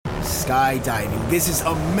skydiving. This is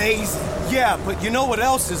amazing. Yeah, but you know what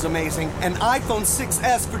else is amazing? An iPhone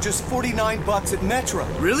 6S for just $49 at Metro.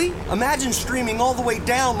 Really? Imagine streaming all the way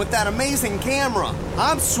down with that amazing camera.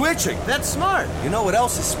 I'm switching. That's smart. You know what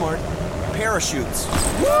else is smart? Parachutes.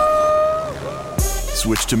 Woo!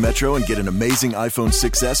 Switch to Metro and get an amazing iPhone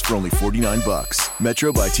 6S for only $49.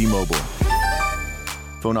 Metro by T-Mobile.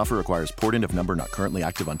 Phone offer requires port-in of number not currently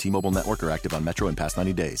active on T-Mobile network or active on Metro in past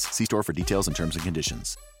 90 days. See store for details and terms and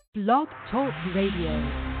conditions. Blog Talk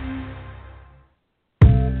Radio.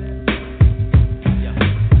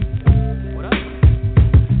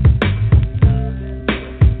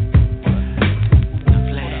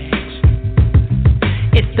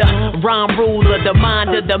 Rhyme ruler, the mind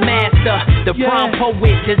of the master, the prime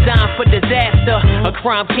poet designed for disaster, a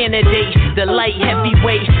crime candidate, the light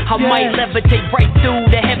heavyweight. I might levitate right through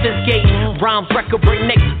the heaven's gate. Rhymes record break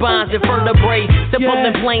neck spines and vertebrae. Simple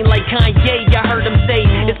and plain like Kanye, I heard him say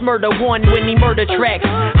it's murder one when he murder tracks.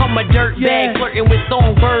 I'm a dirt bag flirting with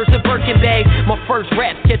songbirds and Birkin bags. My first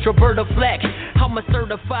rap sketch Roberta Flack. I'm a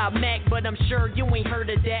certified Mac, but I'm sure you ain't heard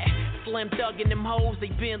of that. Slim Thug and them hoes, they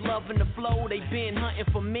been loving the flow. They been hunting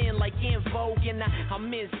for men like In Vogue, and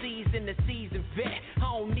I'm in season, the season vet. I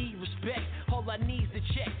don't need respect, all I need is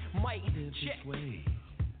to check. Might check.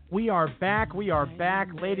 We are back,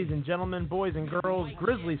 ladies and gentlemen, boys and girls,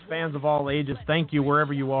 Grizzlies fans of all ages. Thank you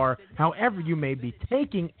wherever you are, however you may be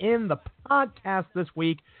taking in the podcast this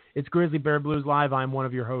week. It's Grizzly Bear Blues Live. I'm one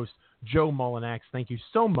of your hosts, Joe Mullinax. Thank you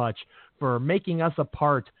so much for making us a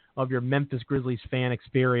part of your Memphis Grizzlies fan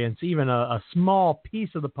experience, even a small piece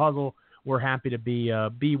of the puzzle. We're happy to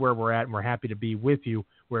be where we're at, and we're happy to be with you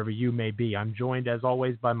wherever you may be. I'm joined, as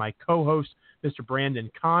always, by my co-host, Mr.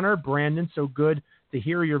 Brandon Connor. Brandon, so good to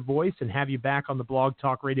hear your voice and have you back on the Blog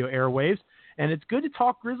Talk Radio airwaves. And it's good to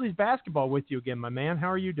talk Grizzlies basketball with you again, my man.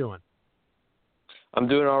 How are you doing? I'm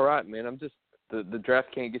doing all right, man. I'm just the draft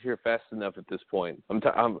can't get here fast enough at this point.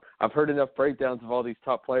 I've heard enough breakdowns of all these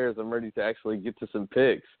top players. I'm ready to actually get to some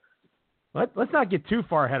picks. Let's not get too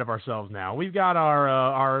far ahead of ourselves now. We've got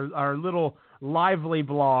our little lively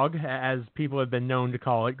blog, as people have been known to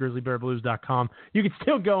call it, grizzlybearblues.com. You can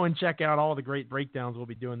still go and check out all the great breakdowns we'll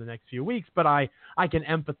be doing the next few weeks, but I can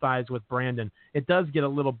empathize with Brandon. It does get a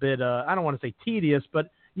little bit, I don't want to say tedious,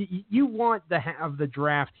 but you want to have the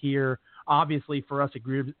draft here. Obviously, for us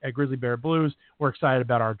at Grizzly Bear Blues, we're excited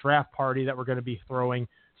about our draft party that we're going to be throwing.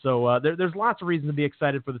 So there's lots of reason to be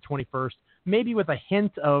excited for the 21st, maybe with a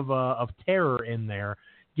hint of terror in there,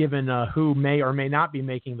 given who may or may not be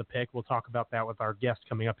making the pick. We'll talk about that with our guest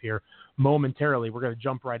coming up here momentarily. We're going to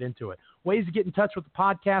jump right into it. Ways to get in touch with the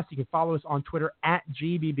podcast. You can follow us on Twitter at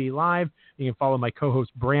GBB Live. You can follow my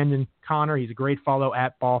co-host Brandon Connor. He's a great follow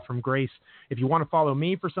at Ball from Grace. If you want to follow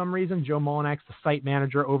me for some reason, Joe Mullinax, the site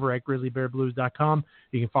manager over at grizzlybearblues.com.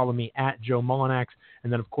 You can follow me at Joe Mullinax.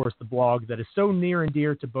 And then, of course, the blog that is so near and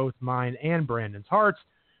dear to both mine and Brandon's hearts,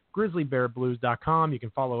 grizzlybearblues.com. You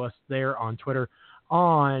can follow us there on Twitter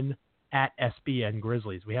on at SBN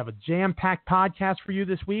Grizzlies. We have a jam-packed podcast for you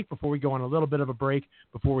this week before we go on a little bit of a break,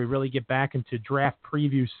 before we really get back into draft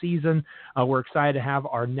preview season. We're excited to have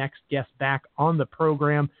our next guest back on the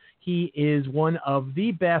program. He is one of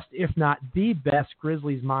the best, if not the best,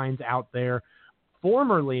 Grizzlies minds out there,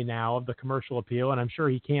 formerly now of the Commercial Appeal, and I'm sure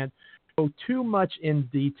he can't go too much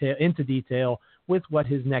into detail with what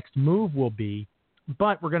his next move will be.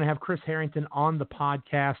 But we're going to have Chris Harrington on the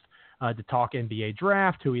podcast to talk NBA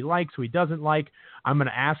draft, who he likes, who he doesn't like. I'm going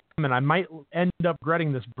to ask him, and I might end up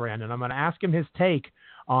regretting this, Brandon. I'm going to ask him his take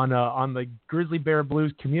on the Grizzly Bear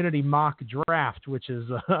Blues community mock draft, which has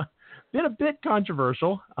been a bit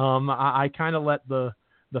controversial. I kind of let the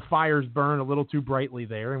fires burn a little too brightly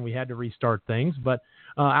there, and we had to restart things. But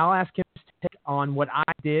I'll ask him his take on what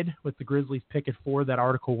I did with the Grizzlies pick at 4. That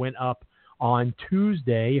article went up on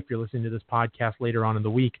Tuesday. If you're listening to this podcast later on in the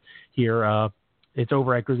week here, it's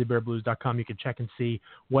over at grizzlybearblues.com. You can check and see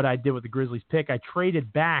what I did with the Grizzlies pick. I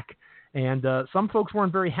traded back, and some folks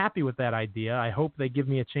weren't very happy with that idea. I hope they give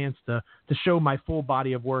me a chance to show my full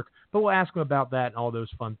body of work, but we'll ask them about that and all those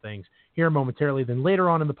fun things here momentarily. Then later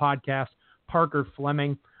on in the podcast, Parker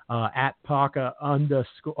Fleming, at Paka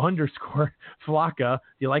underscore Flocka.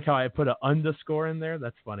 Do you like how I put an underscore in there?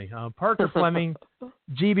 That's funny. Parker Fleming,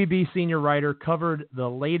 GBB senior writer, covered the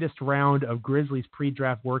latest round of Grizzlies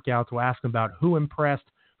pre-draft workouts. We'll ask him about who impressed,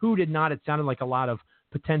 who did not. It sounded like a lot of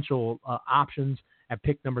potential options at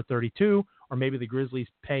pick number 32, or maybe the Grizzlies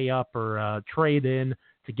pay up or trade in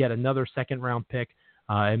to get another second-round pick,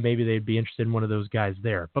 and maybe they'd be interested in one of those guys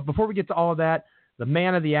there. But before we get to all of that, the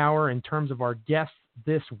man of the hour in terms of our guests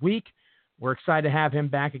this week, We're excited to have him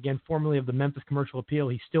back again, formerly of the Memphis Commercial Appeal.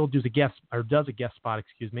 He still does a guest spot,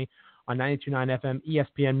 on 92.9 FM,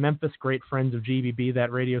 ESPN Memphis. Great friends of GBB,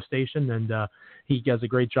 that radio station, and he does a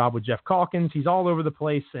great job with Jeff Calkins. He's all over the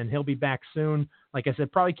place, and he'll be back soon. Like I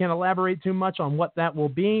said, probably can't elaborate too much on what that will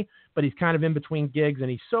be, but he's kind of in between gigs, and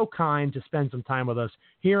he's so kind to spend some time with us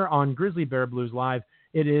here on Grizzly Bear Blues Live.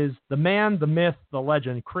 It is the man, the myth, the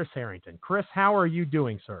legend, Chris Harrington. Chris, how are you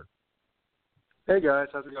doing, sir? Hey, guys.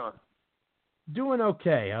 How's it going? Doing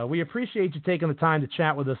okay. We appreciate you taking the time to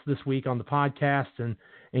chat with us this week on the podcast and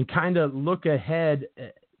kind of look ahead,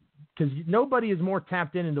 because nobody is more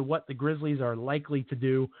tapped into what the Grizzlies are likely to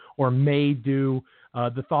do or may do,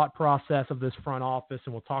 the thought process of this front office,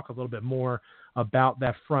 and we'll talk a little bit more about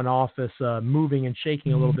that front office moving and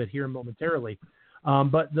shaking a little bit here momentarily.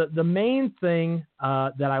 But the main thing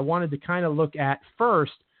that I wanted to kind of look at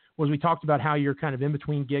first was we talked about how you're kind of in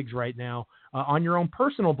between gigs right now. On your own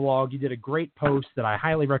personal blog, you did a great post that I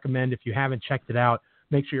highly recommend. If you haven't checked it out,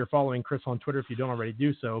 make sure you're following Chris on Twitter if you don't already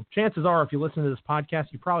do so. Chances are, if you listen to this podcast,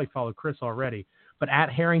 you probably follow Chris already. But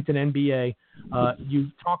at Harrington NBA,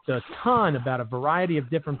 you talked a ton about a variety of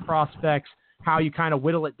different prospects, how you kind of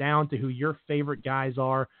whittle it down to who your favorite guys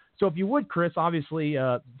are. So if you would, Chris, obviously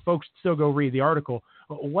folks still go read the article.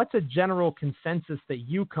 What's a general consensus that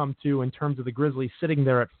you come to in terms of the Grizzlies sitting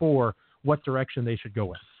there at 4, what direction they should go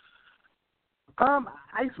with?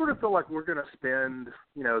 I sort of feel like we're going to spend,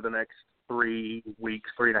 the next 3 weeks,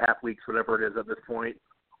 3.5 weeks, whatever it is at this point,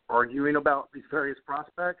 arguing about these various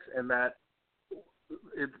prospects, and that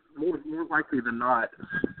it's more likely than not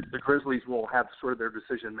the Grizzlies will have sort of their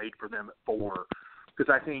decision made for them at 4,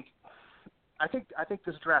 because I think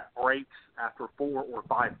this draft breaks after 4 or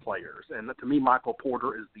 5 players, and to me, Michael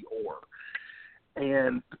Porter is the or.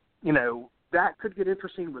 And, that could get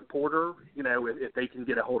interesting with Porter, if they can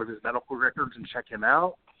get a hold of his medical records and check him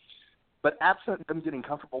out. But absent them getting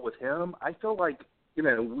comfortable with him, I feel like,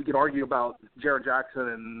 we could argue about Jaren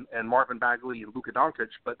Jackson and Marvin Bagley and Luka Doncic,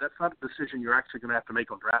 but that's not a decision you're actually going to have to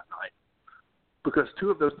make on draft night, because 2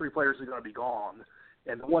 of those 3 players are going to be gone,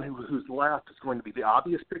 and the one who's left is going to be the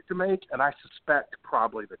obvious pick to make, and I suspect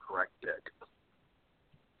probably the correct pick.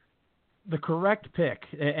 The correct pick,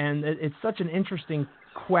 and it's such an interesting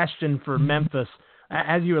question for Memphis,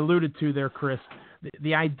 as you alluded to there, Chris.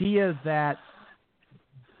 The idea that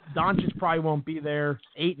Doncic probably won't be there,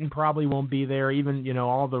 Ayton probably won't be there, even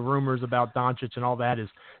all the rumors about Doncic and all that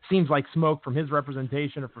seems like smoke from his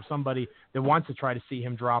representation or for somebody that wants to try to see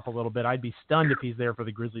him drop a little bit. I'd be stunned if he's there for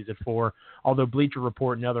the Grizzlies at 4, although Bleacher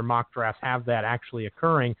Report and other mock drafts have that actually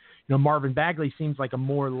occurring. Marvin Bagley seems like a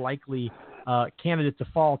more likely candidate to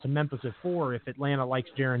fall to Memphis at 4 if Atlanta likes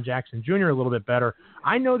Jaren Jackson Jr. a little bit better.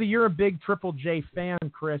 I know that you're a big Triple J fan,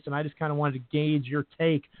 Chris, and I just kind of wanted to gauge your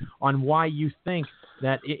take on why you think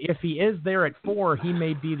that if he is there at 4, he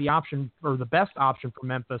may be the option or the best option for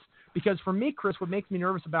Memphis. Because for me, Chris, what makes me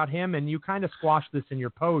nervous about him, and you kind of squashed this in your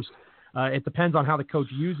post, it depends on how the coach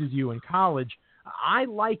uses you in college. I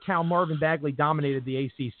like how Marvin Bagley dominated the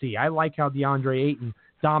ACC. I like how DeAndre Ayton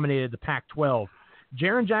dominated the Pac-12.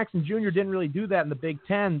 Jaren Jackson Jr. didn't really do that in the Big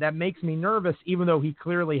Ten. That makes me nervous, even though he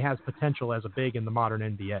clearly has potential as a big in the modern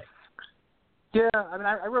NBA. Yeah,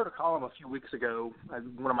 I wrote a column a few weeks ago,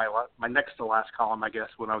 one of my next to last column, I guess,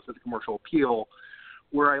 when I was at the Commercial Appeal,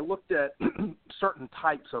 where I looked at certain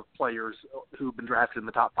types of players who've been drafted in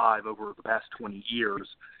the top 5 over the past 20 years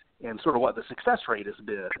and sort of what the success rate has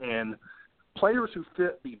been. And players who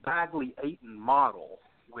fit the Bagley-Ayton model,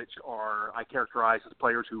 which I characterize as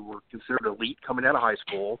players who were considered elite coming out of high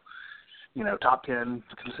school, top 10,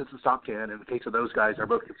 consensus top 10. In the case of those guys, they're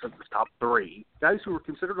both consensus top 3. Guys who were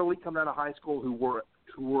considered elite coming out of high school who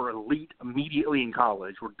were elite immediately in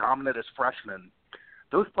college, were dominant as freshmen.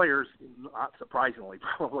 Those players, not surprisingly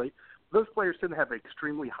probably, those players tend to have an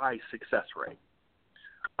extremely high success rate.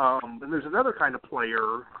 And there's another kind of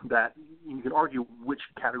player that you can argue which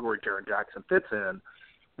category Jaren Jackson fits in.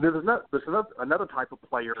 There's another type of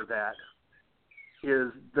player that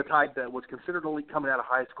is the type that was considered elite coming out of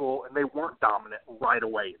high school, and they weren't dominant right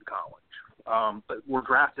away in college, but were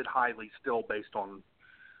drafted highly still based on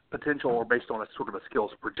potential or based on a sort of a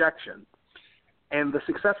skills projection. And the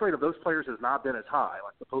success rate of those players has not been as high.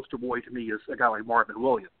 Like the poster boy to me is a guy like Marvin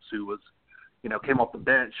Williams, who was, came off the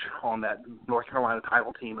bench on that North Carolina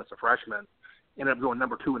title team as a freshman, ended up going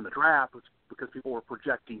number 2 in the draft because people were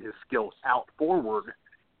projecting his skills out forward,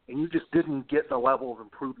 and you just didn't get the level of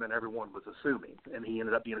improvement everyone was assuming. And he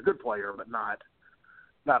ended up being a good player, but not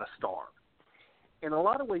a star. In a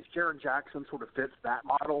lot of ways, Jaren Jackson sort of fits that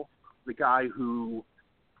model, the guy who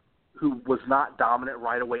was not dominant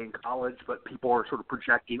right away in college, but people are sort of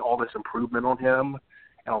projecting all this improvement on him.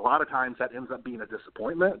 And a lot of times that ends up being a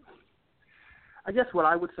disappointment. I guess what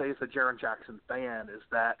I would say as a Jaren Jackson fan is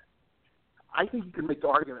that I think you can make the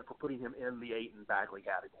argument for putting him in the Ayton Bagley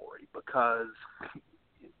category because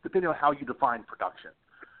depending on how you define production,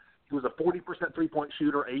 he was a 40% three-point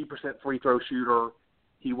shooter, 80% free throw shooter.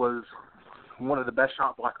 He was one of the best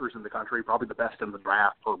shot blockers in the country, probably the best in the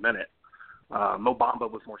draft per minute. Mo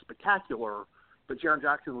Bamba was more spectacular, but Jaren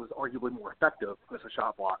Jackson was arguably more effective as a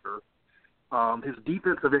shot blocker. His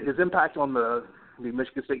defense, his impact on the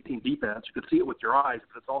Michigan State team defense, you could see it with your eyes,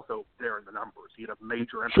 but it's also there in the numbers. He had a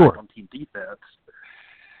major impact on team defense.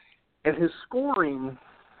 And his scoring,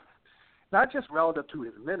 not just relative to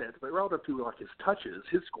his minutes, but relative to like his touches,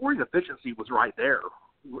 his scoring efficiency was right there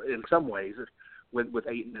in some ways with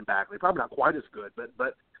Ayton and Bagley. Probably not quite as good,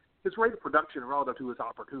 but his rate of production relative to his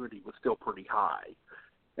opportunity was still pretty high.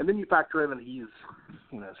 And then you factor in that he's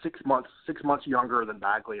 6 months younger than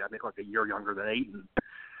Bagley, I think like a year younger than Ayton.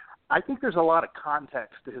 I think there's a lot of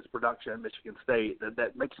context to his production at Michigan State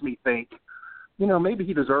that makes me think, maybe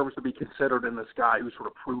he deserves to be considered in this guy who sort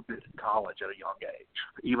of proved it in college at a young age,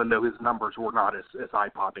 even though his numbers were not as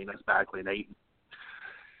eye-popping as Bagley and Ayton.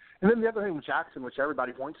 And then the other thing with Jackson, which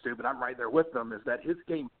everybody points to, but I'm right there with them, is that his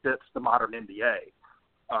game fits the modern NBA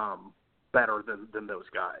better than those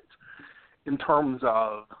guys. In terms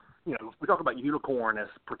of, we talk about unicorn as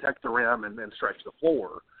protect the rim and stretch the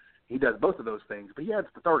floor. He does both of those things, but he adds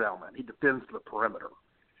the third element. He defends the perimeter.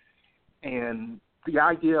 And the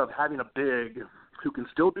idea of having a big who can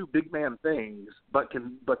still do big man things, but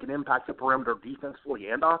can impact the perimeter defensively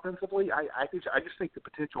and offensively, I just think the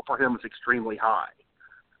potential for him is extremely high.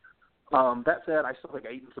 That said, I still think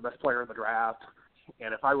Ayton's the best player in the draft.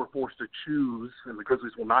 And if I were forced to choose, and the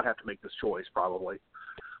Grizzlies will not have to make this choice probably,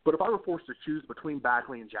 but if I were forced to choose between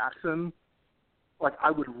Bagley and Jackson, like I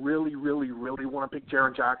would really, really, really want to pick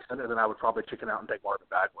Jaren Jackson, and then I would probably chicken out and take Marvin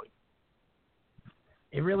Bagley.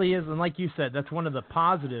 It really is, and like you said, that's one of the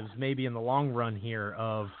positives maybe in the long run here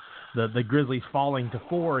of the Grizzlies falling to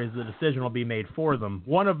 4 is the decision will be made for them.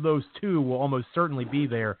 One of those two will almost certainly be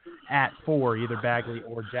there at 4, either Bagley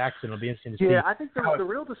or Jackson. It'll be interesting to see. Yeah, I think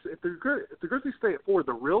if the Grizzlies stay at 4,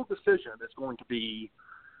 the real decision is going to be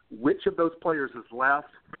which of those players is left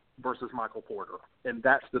versus Michael Porter, and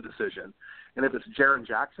that's the decision. And if it's Jaren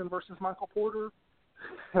Jackson versus Michael Porter,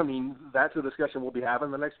 I mean, that's a discussion we'll be having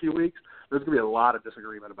in the next few weeks. There's going to be a lot of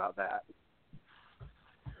disagreement about that.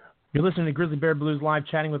 You're listening to Grizzly Bear Blues Live,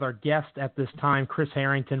 chatting with our guest at this time, Chris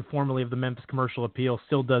Harrington, formerly of the Memphis Commercial Appeal,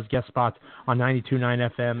 still does guest spots on 92.9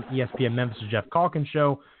 FM, ESPN Memphis' Jeff Calkins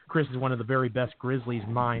Show. Chris is one of the very best Grizzlies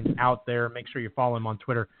minds out there. Make sure you follow him on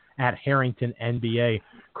Twitter at HarringtonNBA.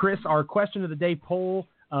 Chris, our question of the day poll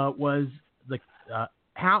was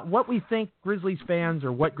what we think Grizzlies fans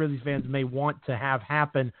or what Grizzlies fans may want to have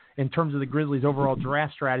happen in terms of the Grizzlies' overall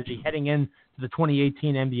draft strategy heading into the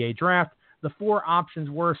 2018 NBA draft. The 4 options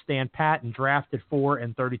were stand pat and draft at 4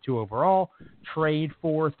 and 32 overall, trade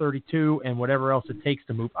for 32 and whatever else it takes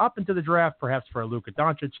to move up into the draft, perhaps for a Luka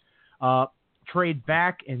Doncic, trade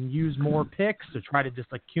back and use more picks to try to just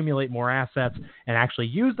accumulate more assets and actually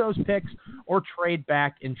use those picks, or trade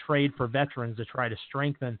back and trade for veterans to try to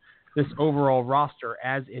strengthen this overall roster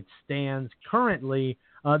as it stands currently.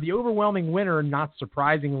 The overwhelming winner, not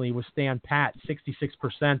surprisingly, was Stan Pat,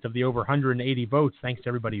 66% of the over 180 votes, thanks to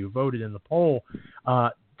everybody who voted in the poll.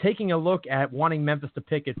 Taking a look at wanting Memphis to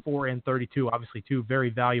pick at 4 and 32, obviously 2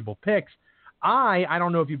 very valuable picks. I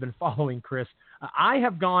don't know if you've been following, Chris. I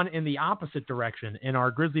have gone in the opposite direction in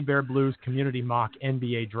our Grizzly Bear Blues community mock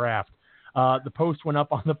NBA draft. The post went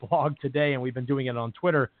up on the blog today, and we've been doing it on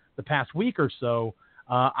Twitter the past week or so.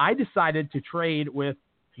 I decided to trade with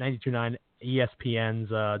 92.9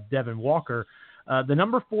 ESPN's Devin Walker, the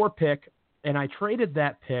number 4 pick, and I traded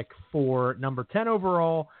that pick for number 10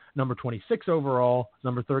 overall, number 26 overall,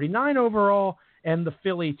 number 39 overall, and the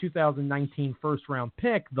Philly 2019 first-round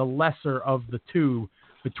pick, the lesser of the two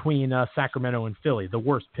between Sacramento and Philly, the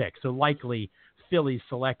worst pick. So likely Philly's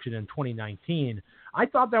selection in 2019. I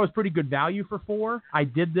thought that was pretty good value for 4. I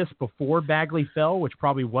did this before Bagley fell, which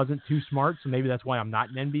probably wasn't too smart, so maybe that's why I'm not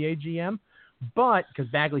an NBA GM. But because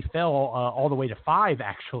Bagley fell all the way to 5,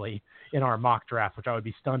 actually, in our mock draft, which I would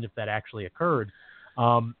be stunned if that actually occurred.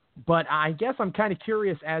 But I guess I'm kind of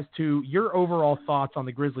curious as to your overall thoughts on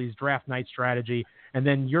the Grizzlies draft night strategy, and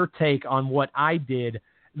then your take on what I did.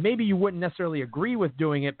 Maybe you wouldn't necessarily agree with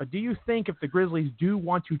doing it, but do you think if the Grizzlies do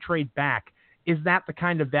want to trade back, is that the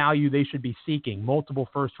kind of value they should be seeking? Multiple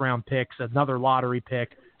first-round picks, another lottery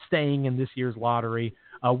pick, staying in this year's lottery.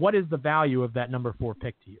 What is the value of that number 4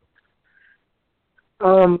 pick to you?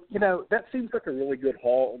 That seems like a really good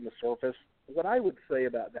haul on the surface. What I would say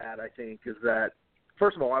about that, I think, is that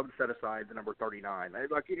first of all, I would set aside the number 39.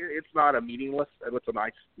 It's not a meaningless. It's a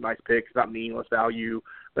nice pick. It's not meaningless value,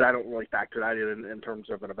 but I don't really factor that in terms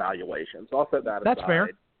of an evaluation. So I'll set that aside. That's fair.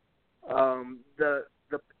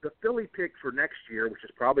 The Philly pick for next year, which is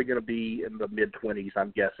probably going to be in the mid-20s,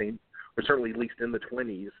 I'm guessing, or certainly at least in the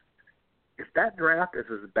 20s. If that draft is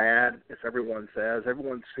as bad as everyone says,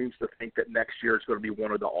 everyone seems to think that next year is going to be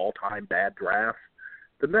one of the all-time bad drafts,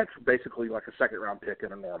 then that's basically like a second-round pick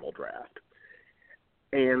in a normal draft.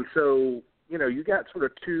 And so, you got sort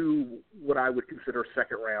of two what I would consider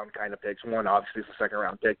second-round kind of picks. One, obviously, is a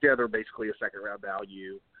second-round pick. The other, basically, a second-round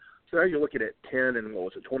value. So now you're looking at 10 and,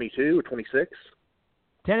 22 or 26?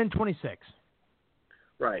 10 and 26.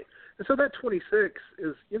 Right. And so that 26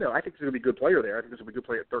 is, I think there's going to be a good player there. I think there's going to be a good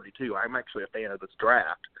player at 32. I'm actually a fan of this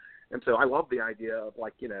draft. And so I love the idea of,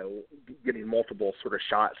 getting multiple sort of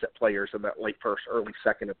shots at players in that late first, early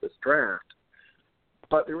second of this draft.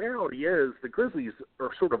 But the reality is the Grizzlies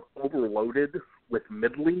are sort of overloaded with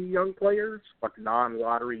middling young players, like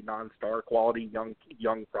non-lottery, non-star quality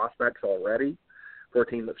young prospects already for a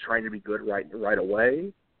team that's trying to be good right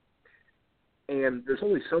away. And there's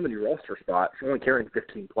only so many roster spots. You're only carrying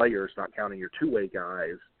 15 players, not counting your two-way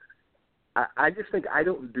guys. I just think I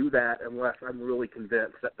don't do that unless I'm really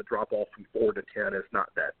convinced that the drop-off from 4 to 10 is not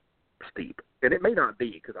that steep. And it may not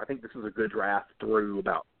be, because I think this is a good draft through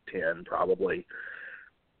about 10 probably.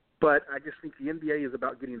 But I just think the NBA is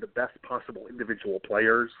about getting the best possible individual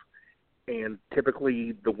players, and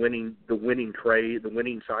typically the winning trade, the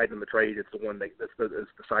winning side in the trade, is the one that's the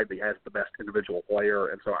side that has the best individual player.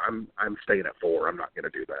 And so I'm staying at 4. I'm not going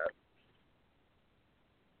to do that.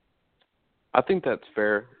 I think that's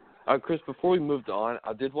fair. Chris, before we moved on,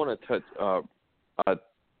 I did want to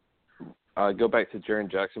go back to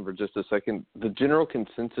Jaren Jackson for just a second. The general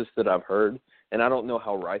consensus that I've heard, and I don't know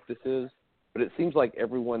how right this is, but it seems like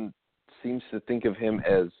everyone seems to think of him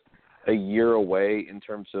as a year away in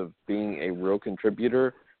terms of being a real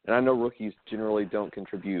contributor. And I know rookies generally don't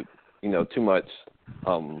contribute, too much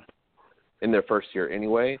in their first year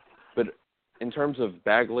anyway. But in terms of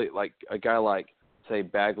Bagley, like a guy like, say,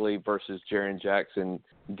 Bagley versus Jaren Jackson,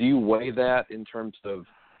 do you weigh that in terms of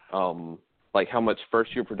how much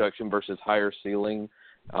first-year production versus higher ceiling,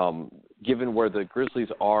 given where the Grizzlies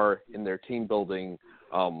are in their team building,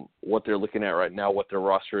 what they're looking at right now, what their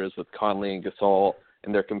roster is with Conley and Gasol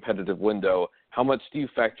and their competitive window? How much do you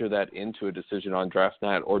factor that into a decision on draft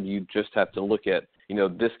night, or do you just have to look at,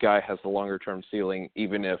 this guy has the longer-term ceiling,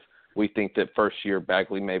 even if we think that first-year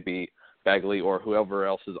Bagley or whoever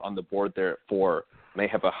else is on the board there at 4 may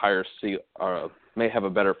have a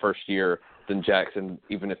better first year than Jackson,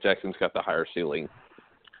 even if Jackson's got the higher ceiling?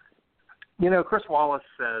 Chris Wallace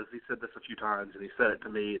he said this a few times, and he said it to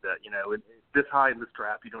me, that, this high in this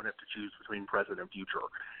draft, you don't have to choose between present and future.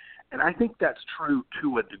 And I think that's true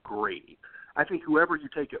to a degree. I think whoever you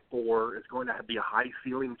take at 4 is going to be a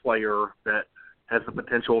high-ceiling player that has the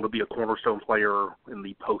potential to be a cornerstone player in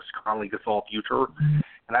the post-Conley Gasol future.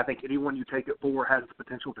 And I think anyone you take at 4 has the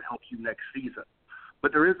potential to help you next season.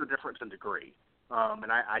 But there is a difference in degree.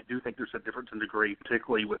 And I do think there's a difference in degree,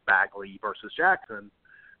 particularly with Bagley versus Jackson.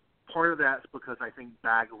 Part of that's because I think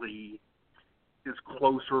Bagley is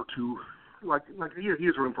closer to, he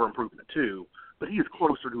has room for improvement too, but he is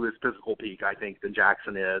closer to his physical peak, I think, than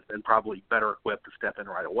Jackson is, and probably better equipped to step in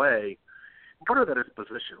right away. Part of that is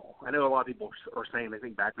positional. I know a lot of people are saying they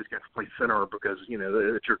think Bagley's got to play center because,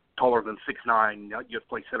 if you're taller than 6'9", you have to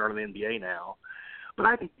play center in the NBA now. But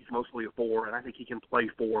I think he's mostly a 4, and I think he can play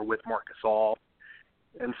 4 with Marc Gasol.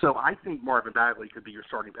 And so I think Marvin Bagley could be your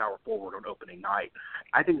starting power forward on opening night.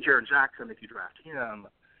 I think Jaren Jackson, if you draft him,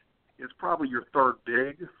 is probably your third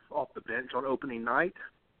big off the bench on opening night.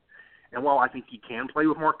 And while I think he can play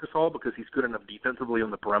with Marc Gasol because he's good enough defensively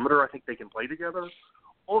on the perimeter, I think they can play together.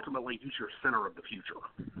 Ultimately, he's your center of the future,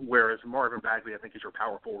 whereas Marvin Bagley, I think, is your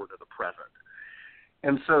power forward of the present.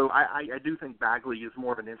 And so I do think Bagley is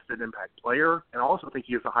more of an instant impact player, and I also think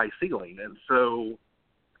he has a high ceiling. And so,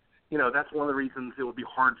 that's one of the reasons it would be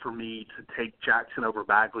hard for me to take Jackson over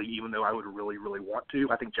Bagley, even though I would really, really want to.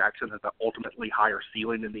 I think Jackson has an ultimately higher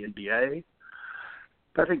ceiling in the NBA.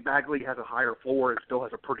 But I think Bagley has a higher floor and still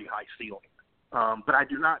has a pretty high ceiling. But I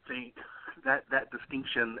do not think that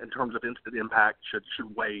distinction in terms of instant impact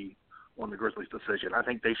should weigh on the Grizzlies' decision. I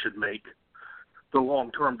think they should make the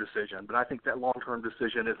long-term decision. But I think that long-term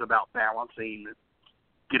decision is about balancing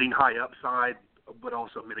getting high upside but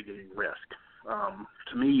also mitigating risk.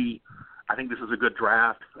 To me, I think this is a good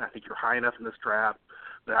draft. I think you're high enough in this draft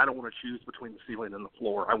that I don't want to choose between the ceiling and the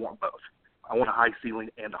floor. I want both. I want a high ceiling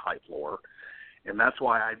and a high floor. And that's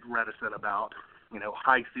why I'm reticent about,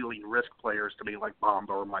 high ceiling risk players to be like Bamba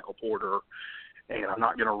or Michael Porter and I'm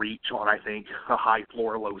not going to reach on, I think, a high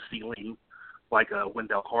floor, low ceiling like a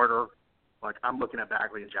Wendell Carter. Like, I'm looking at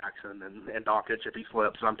Bagley and Jackson and Doncic if he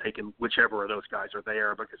slips, and I'm taking whichever of those guys are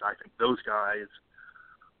there because I think those guys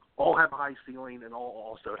all have a high ceiling and all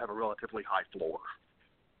also have a relatively high floor.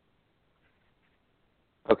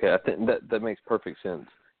 Okay, I think that makes perfect sense.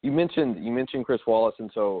 You mentioned Chris Wallace,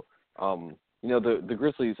 and so the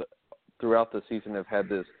Grizzlies throughout the season have had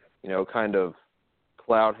this kind of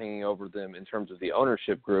cloud hanging over them in terms of the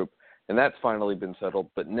ownership group, and that's finally been settled.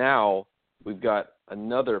 But now we've got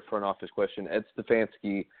another front office question. Ed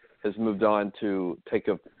Stefanski has moved on to take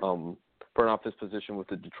a front office position with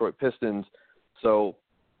the Detroit Pistons. So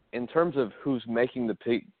in terms of who's making the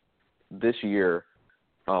pick this year,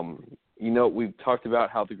 we've talked about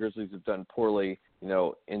how the Grizzlies have done poorly,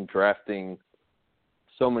 in drafting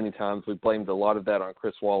so many times. We blamed a lot of that on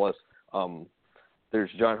Chris Wallace. There's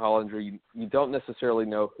John Hollinger. You don't necessarily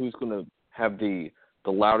know who's going to have the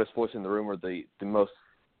loudest voice in the room or the most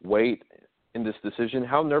weight in this decision.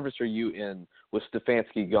 How nervous are you with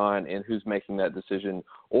Stefanski gone and who's making that decision?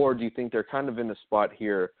 Or do you think they're kind of in a spot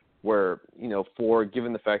here where,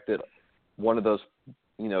 given the fact that one of those,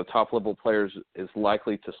 top-level players is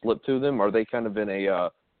likely to slip to them, are they kind of in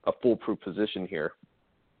a foolproof position here?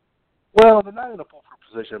 Well, they're not in a foolproof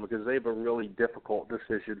position because they have a really difficult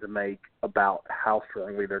decision to make about how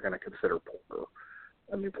strongly they're going to consider Porter.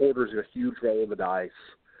 I mean, Porter's a huge roll of the dice.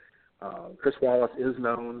 Chris Wallace is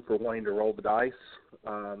known for wanting to roll the dice.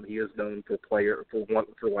 He is known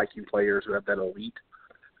for liking players who have that elite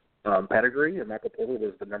pedigree, and Michael Porter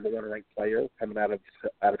was the number one ranked player coming out of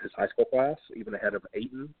his high school class, even ahead of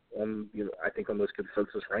Ayton on I think on those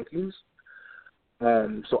consensus rankings.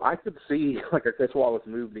 So I could see like a Chris Wallace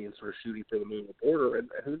move being sort of shooting for the moon with Porter, and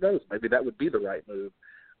who knows, maybe that would be the right move.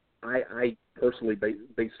 I personally,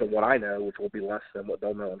 based on what I know, which will be less than what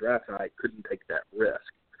they'll know on draft night, couldn't take that risk.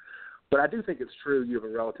 But I do think it's true. You have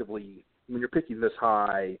a relatively, when you're picking this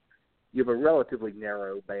high, you have a relatively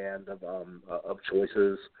narrow band of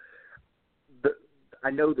choices.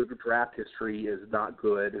 I know that the draft history is not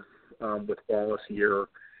good with Wallace here.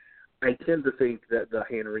 I tend to think that the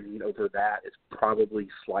hand-wringing over that is probably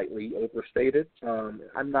slightly overstated.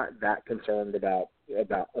 I'm not that concerned about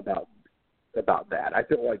that. I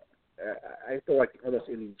feel like almost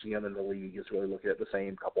any GM in the league is really looking at the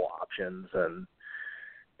same couple options, and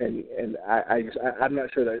I'm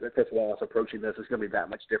not sure that Chris Wallace approaching this is going to be that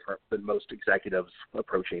much different than most executives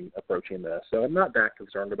approaching this. So I'm not that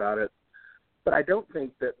concerned about it. But I don't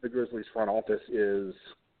think that the Grizzlies front office is,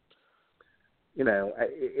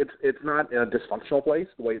 it's not in a dysfunctional place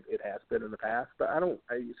the way it has been in the past. But I don't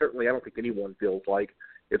think anyone feels like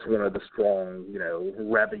it's one of the strong,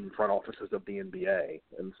 revving front offices of the NBA.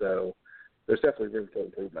 And so there's definitely room for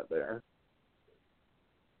improvement there.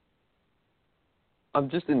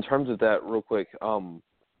 Just in terms of that, real quick,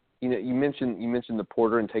 you mentioned the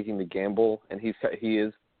Porter and taking the gamble, and he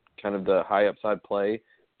is kind of the high upside play.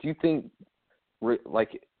 Do you think,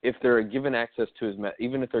 like, if they're given access to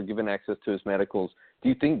even if they're given access to his medicals, do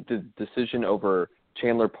you think the decision over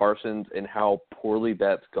Chandler Parsons and how poorly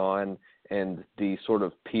that's gone and the sort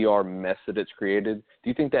of PR mess that it's created, do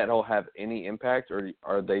you think that'll have any impact, or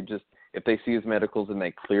are they just, if they see his medicals and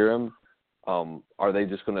they clear him, are they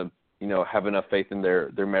just going to have enough faith in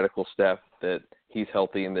their medical staff that he's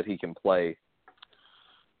healthy and that he can play?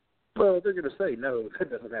 Well, they're going to say, no, that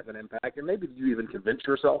doesn't have an impact. And maybe you even convince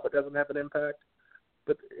yourself it doesn't have an impact.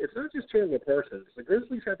 But it's not just Chandler Parsons. The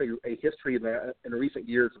Grizzlies have a history in recent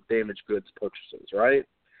years of damaged goods purchases, right?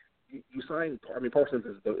 You sign, Parsons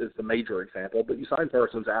is the major example, but you sign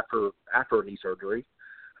Parsons after a knee surgery.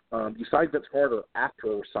 You sign Vince Carter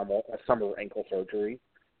after a summer ankle surgery.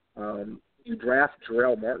 You draft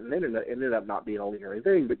Jarrell Martin. It ended up not being a lingering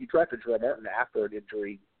thing, but you drafted Jarrell Martin after an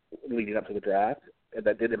injury leading up to the draft, and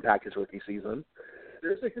that did impact his rookie season.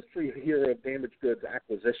 There's a history here of damaged goods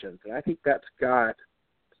acquisitions, and I think that's got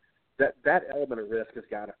that element of risk has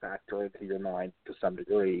got to factor into your mind to some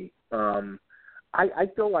degree. I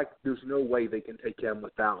feel like there's no way they can take him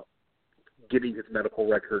without getting his medical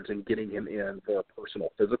records and getting him in for a personal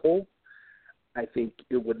physical. I think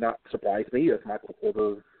it would not surprise me if Michael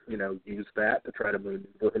Porter, used that to try to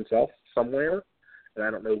maneuver himself somewhere. And I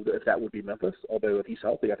don't know if that would be Memphis, although if he's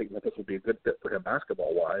healthy, I think Memphis would be a good fit for him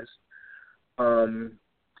basketball-wise. And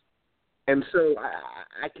so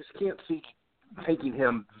I just can't see taking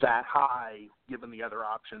him that high given the other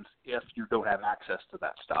options if you don't have access to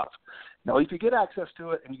that stuff. Now, if you get access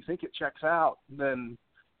to it and you think it checks out, then,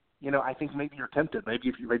 I think maybe you're tempted.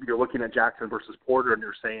 Maybe you're looking at Jackson versus Porter and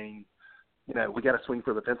you're saying, we got to swing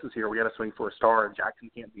for the fences here. We got to swing for a star, and Jackson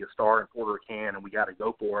can't be a star, and Porter can, and we got to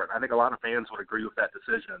go for it. I think a lot of fans would agree with that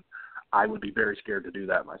decision. I would be very scared to do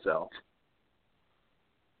that myself.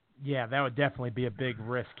 Yeah, that would definitely be a big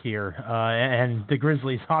risk here. And the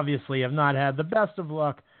Grizzlies obviously have not had the best of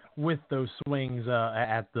luck with those swings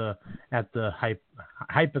at the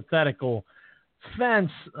hypothetical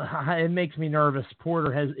fence. It makes me nervous.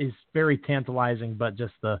 Porter is very tantalizing, but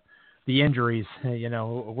just the injuries,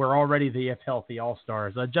 we're already the if healthy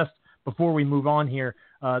all-stars. Just before we move on here,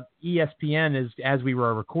 ESPN is, as we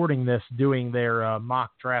were recording this, doing their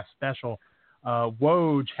mock draft special.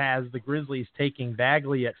 Woj has the Grizzlies taking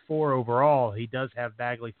Bagley at 4 overall. He does have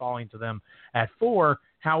Bagley falling to them at 4.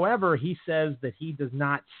 However, he says that he does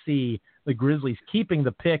not see the Grizzlies keeping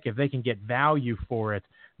the pick. If they can get value for it,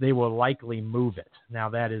 they will likely move it. Now,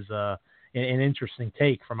 that is an interesting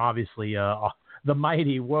take from obviously the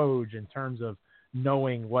mighty Woj in terms of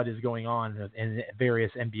knowing what is going on in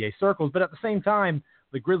various NBA circles. But at the same time,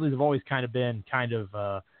 the Grizzlies have always kind of been kind of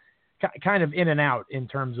in and out in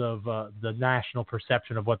terms of the national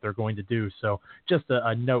perception of what they're going to do. So just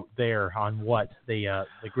a note there on what the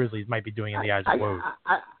Grizzlies might be doing in the eyes of Woj.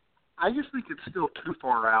 I just think it's still too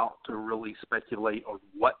far out to really speculate on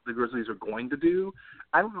what the Grizzlies are going to do.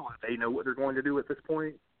 I don't know if they know what they're going to do at this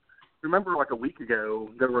point. Remember, like a week ago,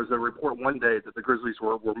 there was a report one day that the Grizzlies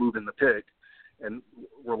were moving the pick and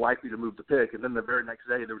were likely to move the pick, and then the very next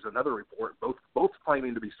day there was another report, both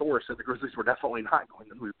claiming to be sourced that the Grizzlies were definitely not going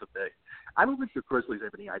to move the pick. I don't think the Grizzlies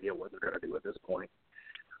have any idea what they're going to do at this point.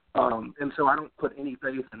 And so I don't put any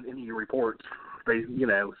faith in any reports,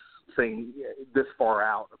 saying this far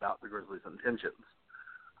out about the Grizzlies' intentions.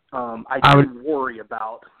 I do worry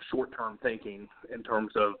about short-term thinking in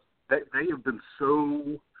terms of they have been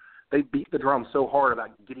they beat the drum so hard about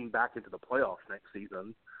getting back into the playoffs next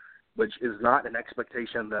season, which is not an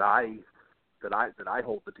expectation that I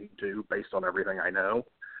hold the team to based on everything I know.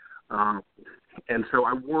 And so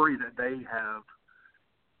I worry that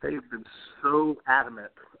they've been so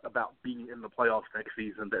adamant about being in the playoffs next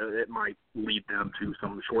season that it might lead them to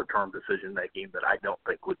some short-term decision-making that I don't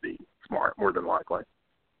think would be smart, more than likely.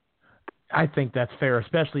 I think that's fair,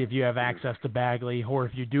 especially if you have access to Bagley or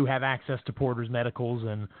if you do have access to Porter's medicals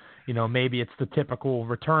and, maybe it's the typical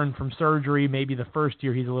return from surgery. Maybe the first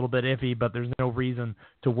year he's a little bit iffy, but there's no reason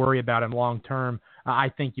to worry about him long term. I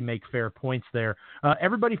think you make fair points there.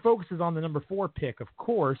 Everybody focuses on the number 4 pick, of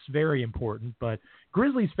course, very important, but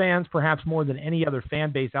Grizzlies fans, perhaps more than any other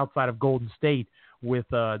fan base outside of Golden State with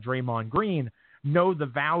Draymond Green, know the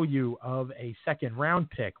value of a second-round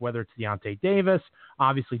pick, whether it's Deontay Davis,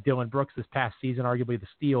 obviously Dillon Brooks this past season, arguably the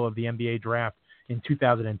steal of the NBA draft in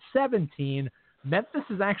 2017. Memphis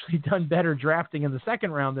has actually done better drafting in the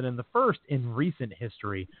second round than in the first in recent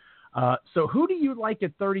history. So who do you like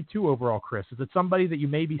at 32 overall, Chris? Is it somebody that you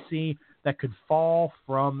maybe see that could fall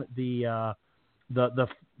from the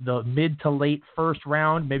mid to late first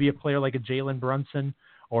round, maybe a player like a Jalen Brunson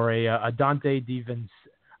or a Dante DiVincenzo?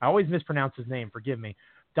 I always mispronounce his name. Forgive me.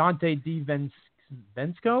 Dante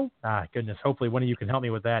DiVincenzo? Goodness. Hopefully one of you can help me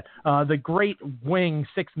with that. The great wing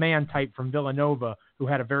 6-man type from Villanova who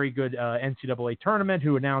had a very good NCAA tournament,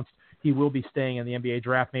 who announced he will be staying in the NBA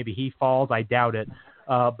draft. Maybe he falls. I doubt it.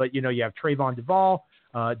 But, you have Trayvon Duval,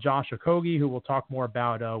 Josh Okogie, who we'll talk more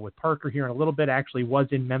about with Parker here in a little bit, actually was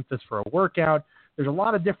in Memphis for a workout. There's a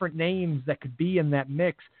lot of different names that could be in that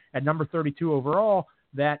mix at number 32 overall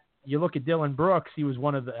that you look at Dillon Brooks. He was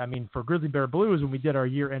one of for Grizzly Bear Blues, when we did our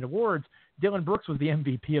year-end awards, Dillon Brooks was the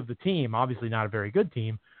MVP of the team. Obviously not a very good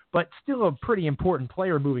team, but still a pretty important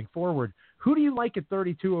player moving forward. Who do you like at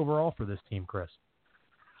 32 overall for this team, Chris?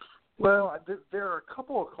 Well, there are a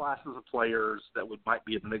couple of classes of players that might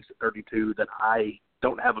be in the mix at 32 that I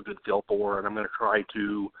don't have a good feel for, and I'm going to try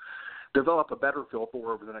to develop a better feel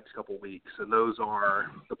for over the next couple of weeks. And those are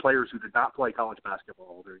the players who did not play college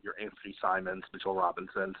basketball. They're your Anthony Simons, Mitchell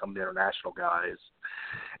Robinson, some of the international guys.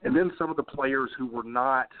 And then some of the players who were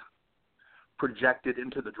not projected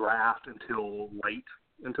into the draft until late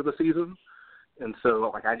into the season. And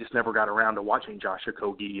so, I just never got around to watching Josh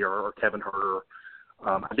Okogie or Kevin Huerter.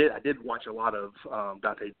 I did watch a lot of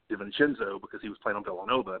Dante DiVincenzo because he was playing on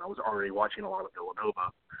Villanova, and I was already watching a lot of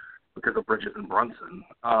Villanova because of Bridges and Brunson.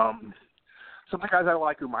 Some of the guys I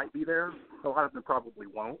like who might be there, a lot of them probably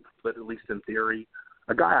won't, but at least in theory.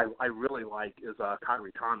 A guy I really like is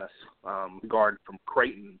Kyrie Thomas, guard from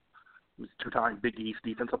Creighton. He's a 2-time Big East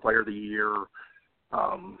Defensive Player of the Year.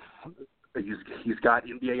 He's got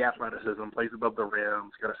NBA athleticism, plays above the rim.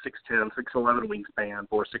 He's got a 6'10", 6'11" wingspan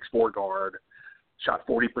for a 6'4" guard. Shot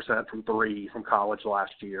 40% from 3 from college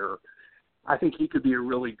last year. I think he could be a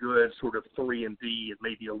really good sort of 3-D and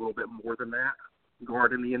maybe a little bit more than that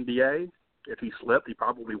guard in the NBA. If he slipped, he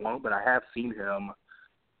probably won't, but I have seen him.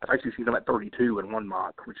 I've actually seen him at 32 in one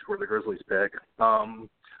mock, which is where the Grizzlies pick.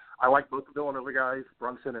 I like both the Villanova guys,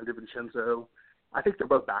 Brunson and DiVincenzo. I think they're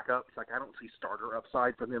both backups. Like, I don't see starter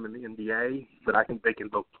upside from them in the NBA, but I think they can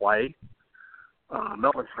both play.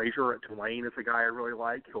 Melvin Frazier at Tulane is a guy I really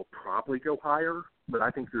like. He'll probably go higher, but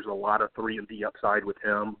I think there's a lot of 3-D upside with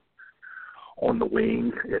him on the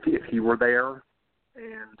wing if he were there.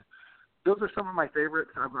 And those are some of my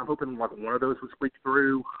favorites. I'm hoping like one of those would squeak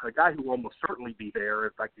through. A guy who will almost certainly be there,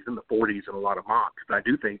 in fact, he's in the 40s in a lot of mocks, but I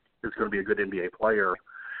do think is going to be a good NBA player,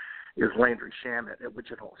 is Landry Shamet at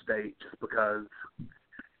Wichita State, just because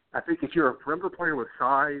I think if you're a perimeter player with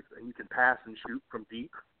size and you can pass and shoot from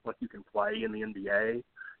deep like you can play in the NBA,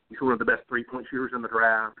 he's one of the best three-point shooters in the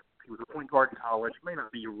draft. He was a point guard in college. He may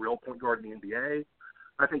not be a real point guard in the NBA.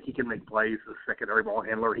 I think he can make plays as a secondary ball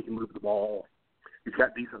handler. He can move the ball. He's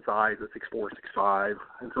got decent size at 6'4", 6'5",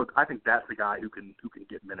 and so I think that's the guy who can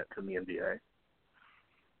get minutes in the NBA.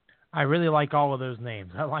 I really like all of those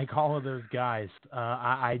names. I like all of those guys.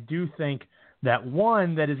 I do think that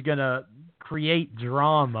one that is going to create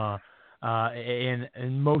drama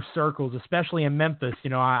in most circles, especially in Memphis.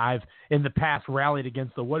 You know, I've in the past rallied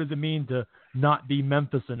against what does it mean to not be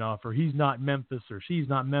Memphis enough, or he's not Memphis, or she's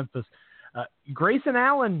not Memphis. Grayson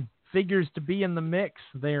Allen figures to be in the mix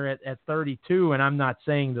there at 32, and I'm not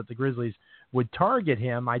saying that the Grizzlies would target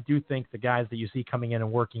him. I do think the guys that you see coming in and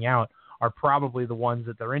working out are probably the ones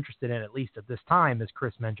that they're interested in, at least at this time, as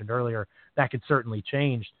Chris mentioned earlier. That could certainly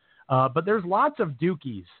change. But there's lots of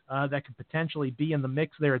Dukies that could potentially be in the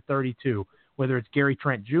mix there at 32, whether it's Gary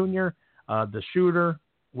Trent Jr., the shooter,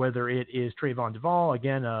 whether it is Trayvon Duval,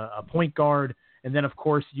 again, a point guard, and then, of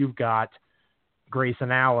course, you've got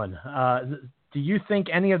Grayson Allen. Do you think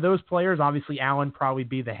any of those players, obviously Allen probably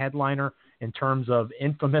be the headliner in terms of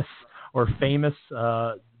infamous or famous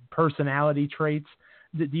personality traits,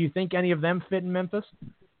 do you think any of them fit in Memphis?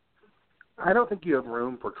 I don't think you have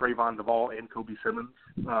room for Trayvon Duval and Kobe Simmons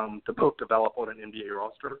to both develop on an NBA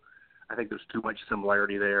roster. I think there's too much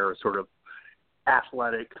similarity there, sort of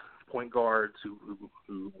athletic point guards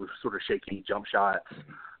who with sort of shaky jump shots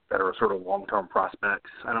that are sort of long-term prospects.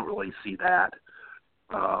 I don't really see that.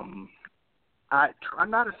 I'm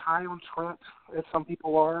not as high on Trent as some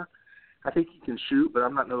people are. I think he can shoot, but I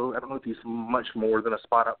don't know if he's much more than a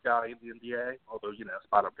spot-up guy in the NBA, although,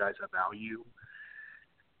 spot-up guys have value.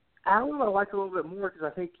 Allen I like a little bit more because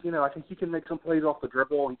I think he can make some plays off the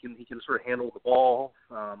dribble. He can sort of handle the ball.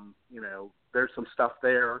 There's some stuff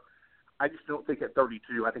there. I just don't think at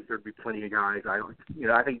 32, I think there'd be plenty of guys.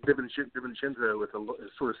 I think DiVincenzo is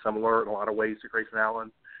sort of similar in a lot of ways to Grayson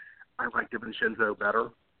Allen. I like DiVincenzo better.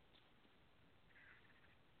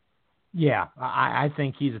 Yeah, I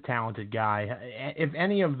think he's a talented guy. If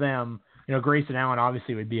any of them, Grayson Allen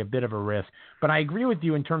obviously would be a bit of a risk. But I agree with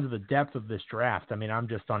you in terms of the depth of this draft. I mean, I'm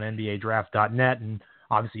just on NBADraft.net, and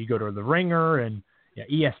obviously you go to The Ringer, and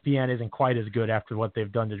ESPN isn't quite as good after what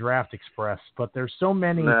they've done to Draft Express. But there's so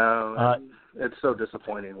many. No, it's so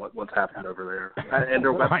disappointing what's happened over there. And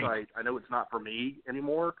their website, Right. I know it's not for me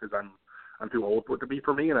anymore because I'm too old for it to be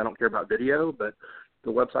for me, and I don't care about video. But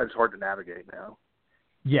the website is hard to navigate now.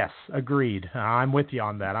 Yes, agreed. I'm with you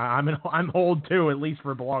on that. I'm old too, at least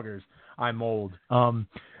for bloggers. I'm old.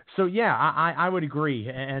 So yeah, I would agree.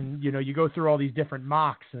 And you go through all these different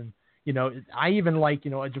mocks, and I even like a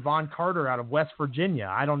Javon Carter out of West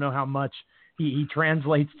Virginia. I don't know how much he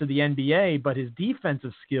translates to the NBA, but his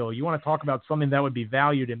defensive skill. You want to talk about something that would be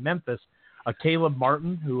valued in Memphis? Caleb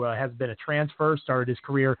Martin, who has been a transfer, started his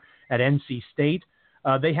career at NC State.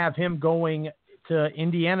 They have him going to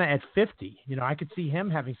Indiana at 50. I could see him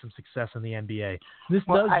having some success in the NBA. This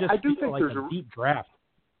does feel like a deep draft.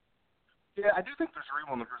 Yeah, I do think there's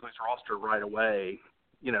room on the Grizzlies roster right away.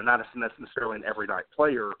 Not necessarily an every night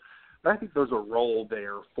player, but I think there's a role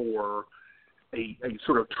there for a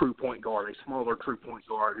sort of true point guard, a smaller true point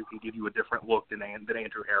guard who can give you a different look than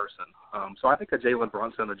Andrew Harrison. So I think a Jalen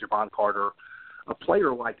Brunson, a Javon Carter, a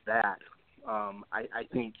player like that, I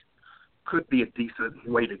think could be a decent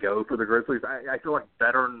way to go for the Grizzlies. I feel like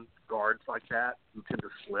veteran guards like that who tend to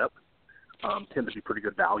slip tend to be pretty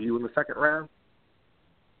good value in the second round.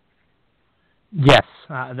 Yes,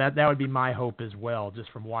 that would be my hope as well, just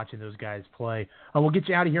from watching those guys play. We'll get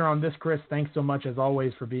you out of here on this, Chris. Thanks so much, as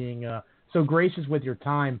always, for being so gracious with your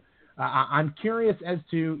time. I'm curious as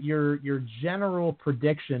to your general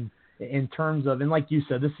prediction in terms of, and like you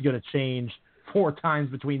said, this is going to change 4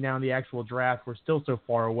 times between now and the actual draft. We're still so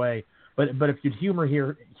far away. But if you'd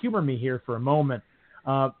humor me here for a moment,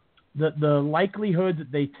 the likelihood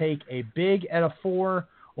that they take a big at a 4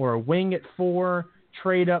 or a wing at 4,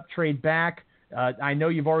 trade up, trade back. I know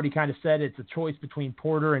you've already kind of said it's a choice between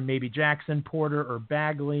Porter and maybe Jackson, Porter or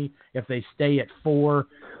Bagley if they stay at 4.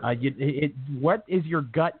 What is your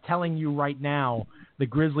gut telling you right now the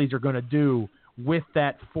Grizzlies are going to do with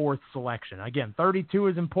that 4th selection? Again, 32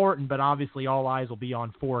 is important, but obviously all eyes will be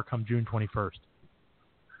on 4 come June 21st.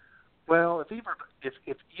 Well, if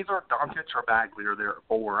either Doncic or Bagley are there at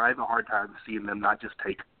 4, I have a hard time seeing them not just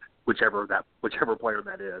take whichever player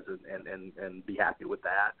that is and be happy with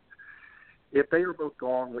that. If they are both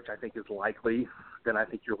gone, which I think is likely, then I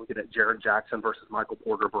think you're looking at Jaren Jackson versus Michael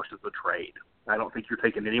Porter versus the trade. I don't think you're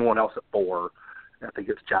taking anyone else at 4. I think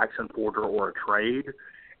it's Jackson, Porter, or a trade.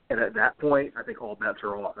 And at that point, I think all bets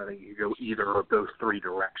are off. I think you go either of those 3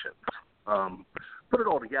 directions. Put it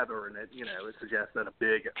all together, and it suggests that a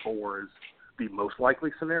big at 4 is the most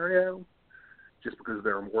likely scenario, just because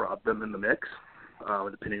there are more of them in the mix,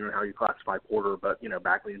 depending on how you classify Porter. But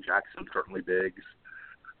Bagley and Jackson certainly bigs.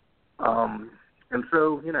 And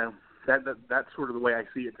so, that's sort of the way I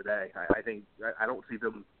see it today. I think I don't see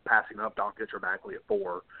them passing up Doncic or Bagley at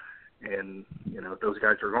 4. And, if those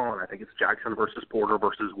guys are gone, I think it's Jackson versus Porter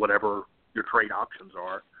versus whatever your trade options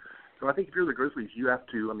are. So I think if you're the Grizzlies, you have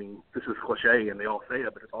to, this is cliche and they all say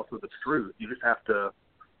it, but it's also the truth. You just have to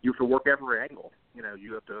work every angle.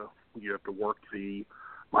 You have to work the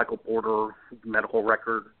Michael Porter medical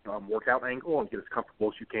record workout angle and get as comfortable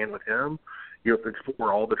as you can with him. You have to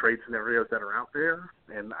explore all the trade scenarios that are out there.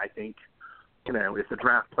 And I think, if the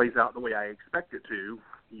draft plays out the way I expect it to,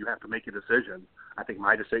 you have to make a decision. I think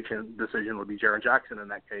my decision would be Jaren Jackson in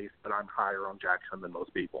that case, but I'm higher on Jackson than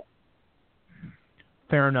most people.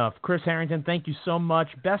 Fair enough. Chris Herrington, thank you so much.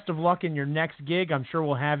 Best of luck in your next gig. I'm sure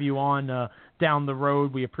we'll have you on down the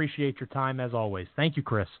road. We appreciate your time as always. Thank you,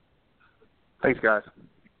 Chris. Thanks, guys.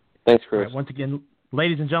 Thanks, Chris. Right, once again,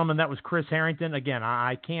 ladies and gentlemen, that was Chris Herrington. Again,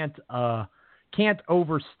 I can't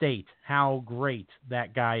overstate how great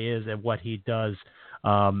that guy is at what he does.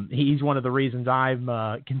 He's one of the reasons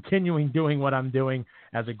I'm continuing doing what I'm doing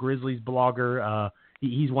as a Grizzlies blogger.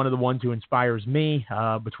 He's one of the ones who inspires me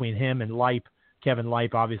between him and Leip. Kevin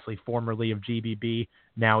Leip, obviously formerly of GBB.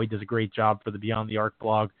 Now he does a great job for the Beyond the Arc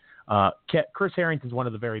blog. Chris Herrington's one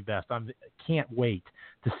of the very best. I can't wait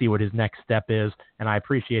to see what his next step is, and I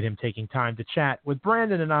appreciate him taking time to chat with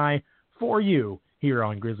Brandon and I for you here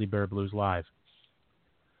on Grizzly Bear Blues Live.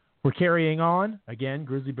 We're carrying on. Again,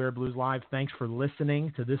 Grizzly Bear Blues Live, thanks for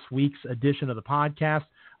listening to this week's edition of the podcast.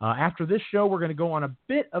 After this show, we're going to go on a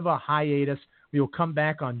bit of a hiatus. We will come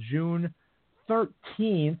back on June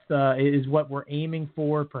 13th is what we're aiming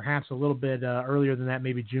for, perhaps a little bit earlier than that,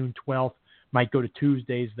 maybe June 12th. Might go to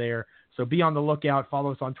Tuesdays there. So be on the lookout.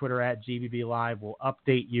 Follow us on Twitter at GBB Live. We'll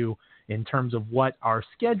update you in terms of what our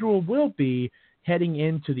schedule will be heading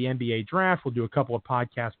into the NBA draft. We'll do a couple of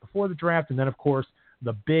podcasts before the draft, and then, of course,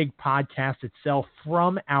 the big podcast itself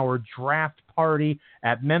from our draft party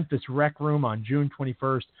at Memphis Rec Room on June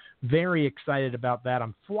 21st. Very excited about that.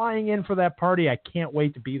 I'm flying in for that party. I can't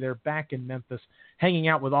wait to be there back in Memphis, hanging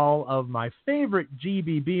out with all of my favorite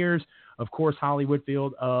GBBers. Of course, Holly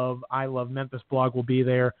Whitfield of I Love Memphis blog will be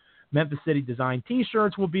there. Memphis City Design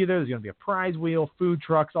T-shirts will be there. There's going to be a prize wheel, food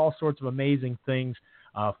trucks, all sorts of amazing things.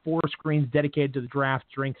 4 screens dedicated to the draft,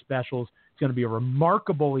 drink specials. It's going to be a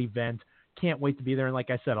remarkable event. Can't wait to be there. And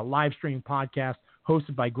like I said, a live streaming podcast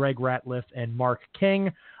hosted by Greg Ratliff and Mark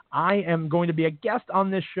King. I am going to be a guest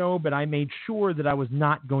on this show, but I made sure that I was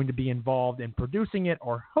not going to be involved in producing it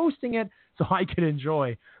or hosting it so I could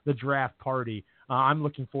enjoy the draft party. I'm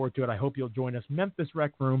looking forward to it. I hope you'll join us. Memphis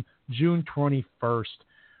Rec Room, June 21st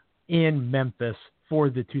in Memphis for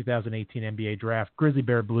the 2018 NBA Draft. Grizzly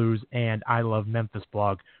Bear Blues and I Love Memphis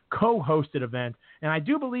blog co-hosted event. And I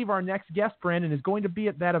do believe our next guest, Brandon, is going to be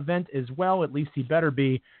at that event as well. At least he better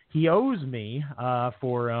be. He owes me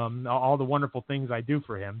for all the wonderful things I do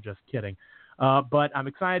for him. Just kidding. But I'm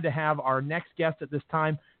excited to have our next guest at this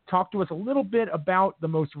time talk to us a little bit about the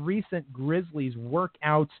most recent Grizzlies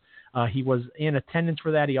workouts. He was in attendance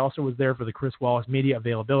for that. He also was there for the Chris Wallace media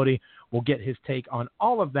availability. We'll get his take on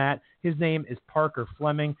all of that. His name is Parker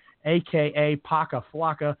Fleming, a.k.a. Paka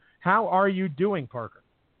Flocka. How are you doing, Parker?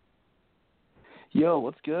 Yo,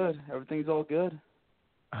 what's good? Everything's all good.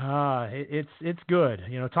 It's good.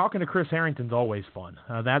 You know, talking to Chris Herrington's always fun.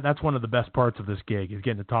 That's one of the best parts of this gig is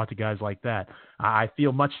getting to talk to guys like that. I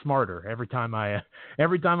feel much smarter every time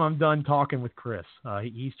I'm done talking with Chris.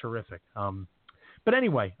 He's terrific. But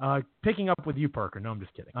anyway, picking up with you, Parker. No, I'm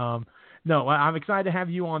just kidding. No, I'm excited to have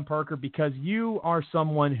you on, Parker, because you are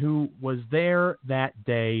someone who was there that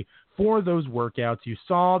day for those workouts. You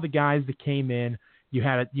saw the guys that came in, You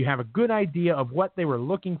have a good idea of what they were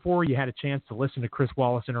looking for. You had a chance to listen to Chris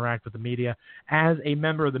Wallace interact with the media as a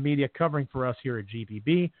member of the media covering for us here at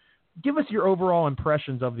GBB. Give us your overall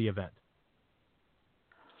impressions of the event.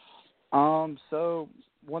 So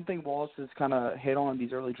one thing Wallace has kind of hit on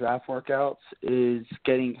these early draft workouts is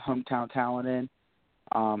getting hometown talent in.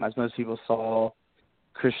 As most people saw,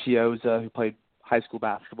 Chris Chioza, who played high school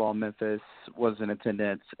basketball in Memphis, was in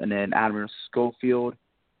attendance, and then Admiral Schofield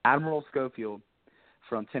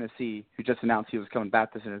from Tennessee, who just announced he was coming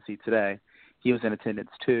back to Tennessee today, he was in attendance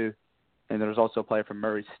too. And there was also a player from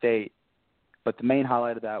Murray State. But the main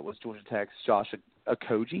highlight of that was Georgia Tech's Josh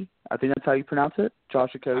Okogie. I think that's how you pronounce it,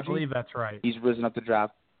 Josh Okogie. I believe that's right. He's risen up the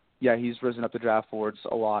draft. Yeah, he's risen up the draft boards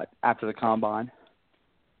a lot after the combine.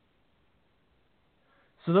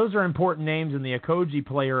 So those are important names, and the Okogie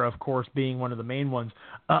player, of course, being one of the main ones.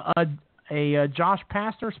 A Josh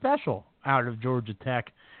Pastner special out of Georgia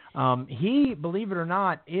Tech. He, believe it or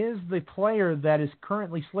not, is the player that is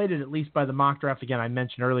currently slated, at least by the mock draft. Again, I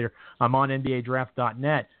mentioned earlier, I'm on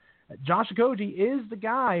NBADraft.net. Josh Okogie is the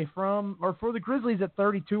guy for the Grizzlies at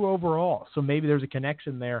 32 overall. So maybe there's a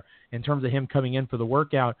connection there in terms of him coming in for the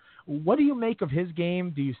workout. What do you make of his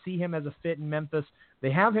game? Do you see him as a fit in Memphis?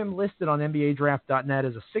 They have him listed on NBADraft.net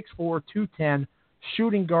as a 6'4", 210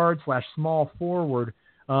 shooting guard / small forward.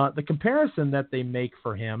 The comparison that they make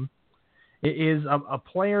for him is a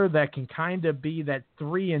player that can kind of be that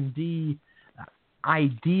 3-and-D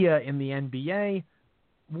idea in the NBA.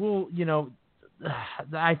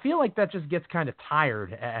 I feel like that just gets kind of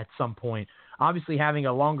tired at some point. Obviously, having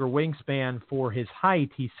a longer wingspan for his height,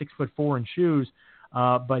 he's 6'4" in shoes,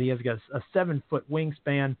 but he has got a 7-foot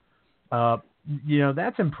wingspan.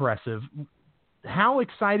 That's impressive. How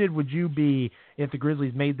excited would you be if the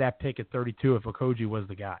Grizzlies made that pick at 32 if Okogie was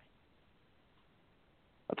the guy?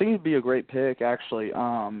 I think it'd be a great pick, actually.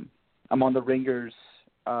 I'm on the Ringers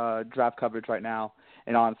draft coverage right now,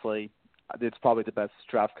 and honestly, it's probably the best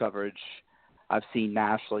draft coverage I've seen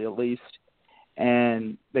nationally, at least.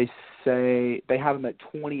 And they say they have him at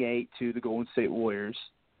 28 to the Golden State Warriors,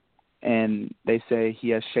 and they say he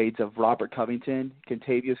has shades of Robert Covington,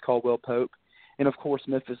 Kentavious Caldwell-Pope, and, of course,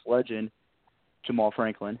 Memphis legend Jamal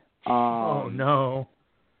Franklin. Oh, no.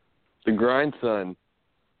 The grind son.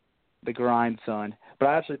 The grind son. But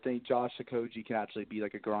I actually think Josh Okogie can actually be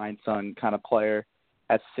like a grind son kind of player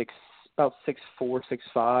at about 6'4",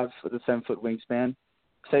 6'5", with a 7-foot wingspan.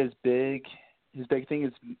 Say his big thing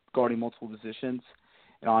is guarding multiple positions.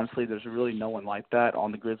 And honestly, there's really no one like that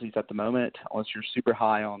on the Grizzlies at the moment, unless you're super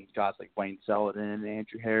high on guys like Wayne Zeldin and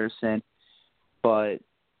Andrew Harrison. But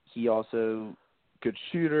he also good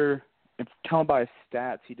shooter. And telling by his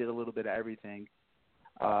stats, he did a little bit of everything.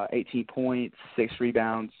 18 points, 6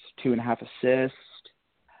 rebounds, 2.5 assists,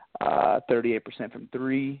 38% from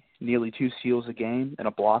 3, nearly 2 steals a game and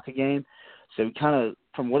a block a game. So kind of,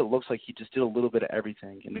 from what it looks like, he just did a little bit of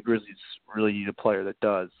everything. And the Grizzlies really need a player that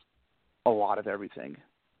does a lot of everything.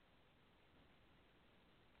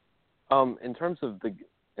 In terms of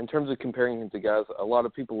comparing him to guys, a lot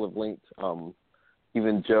of people have linked,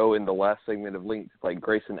 even Joe in the last segment have linked like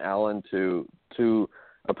Grayson Allen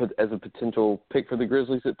as a potential pick for the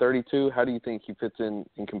Grizzlies at 32. How do you think he fits in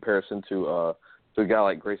comparison to a guy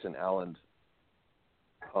like Grayson Allen?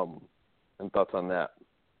 And thoughts on that?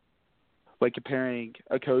 Like comparing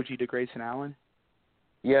Okogie to Grayson Allen?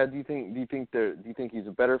 Yeah. Do you think he's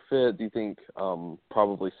a better fit? Do you think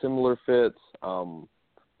probably similar fits?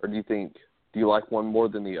 Or do you like one more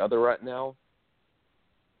than the other right now?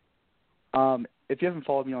 If you haven't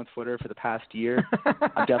followed me on Twitter for the past year,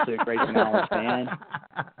 I'm definitely a Grayson Allen fan.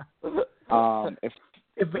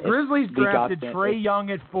 If the Grizzlies drafted Trae Young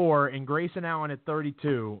at 4 and Grayson Allen at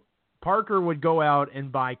 32, Parker would go out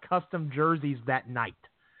and buy custom jerseys that night.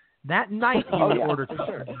 That night he would order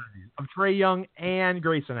jerseys of Trae Young and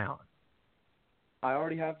Grayson Allen. I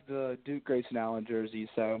already have the Duke Grayson Allen jersey,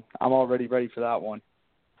 so I'm already ready for that one.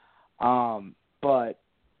 But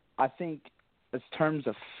I think as terms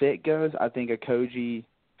of fit goes, I think Okogie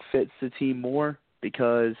fits the team more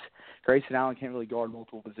because Grayson Allen can't really guard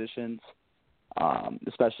multiple positions,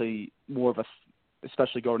 especially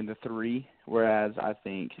guarding the 3, whereas I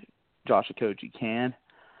think Josh Okogie can.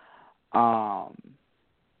 I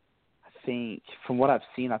think from what I've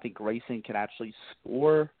seen, I think Grayson can actually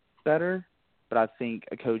score better, but I think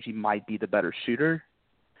Okogie might be the better shooter,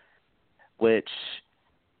 which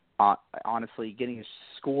honestly, getting a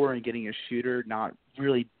scorer and getting a shooter, not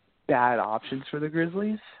really bad options for the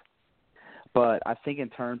Grizzlies. But I think in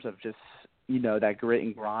terms of just, that grit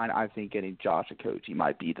and grind, I think getting Josh Okogie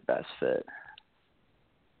might be the best fit.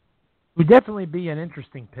 Would definitely be an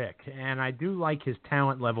interesting pick, and I do like his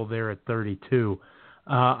talent level there at 32.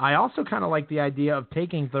 I also kind of like the idea of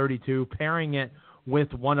taking 32, pairing it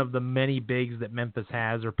with one of the many bigs that Memphis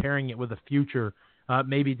has, or pairing it with a future.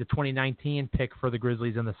 Maybe the 2019 pick for the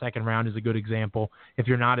Grizzlies in the second round is a good example if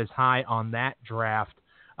you're not as high on that draft.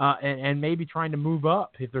 And maybe trying to move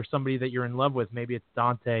up if there's somebody that you're in love with. Maybe it's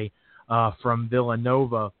Dante from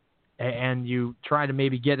Villanova, and you try to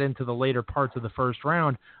maybe get into the later parts of the first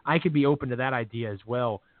round. I could be open to that idea as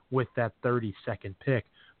well with that 32nd pick.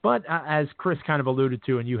 But as Chris kind of alluded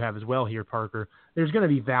to, and you have as well here, Parker, there's going to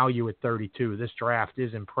be value at 32. This draft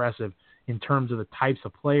is impressive in terms of the types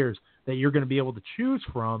of players that you're going to be able to choose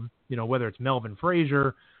from, whether it's Melvin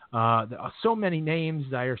Frazier, so many names,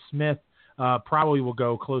 Zaire Smith, probably will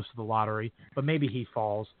go close to the lottery, but maybe he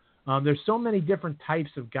falls. There's so many different types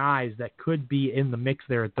of guys that could be in the mix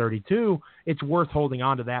there at 32. It's worth holding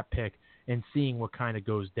on to that pick and seeing what kind of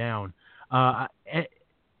goes down.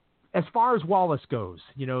 As far as Wallace goes,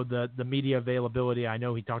 the media availability, I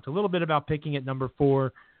know he talked a little bit about picking at number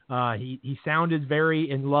 4. He sounded very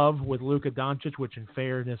in love with Luka Doncic, which in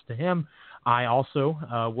fairness to him, I also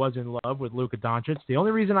was in love with Luka Doncic. The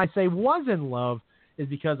only reason I say was in love is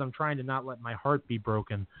because I'm trying to not let my heart be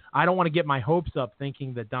broken. I don't want to get my hopes up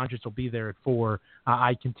thinking that Doncic will be there at 4.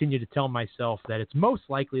 I continue to tell myself that it's most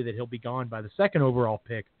likely that he'll be gone by the second overall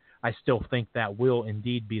pick. I still think that will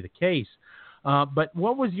indeed be the case. But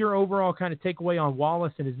what was your overall kind of takeaway on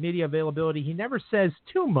Wallace and his media availability? He never says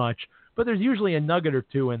too much, but there's usually a nugget or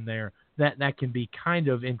two in there that can be kind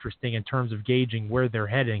of interesting in terms of gauging where they're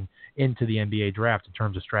heading into the NBA draft in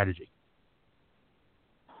terms of strategy.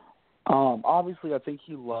 Obviously, I think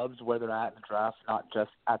he loves where they're at in the draft, not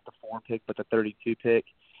just at the 4 pick, but the 32 pick.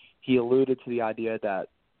 He alluded to the idea that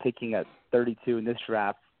picking at 32 in this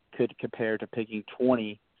draft could compare to picking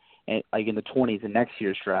 20, like in the 20s in next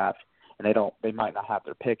year's draft, and they might not have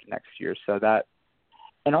their pick next year. So that,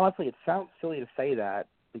 and honestly, it sounds silly to say that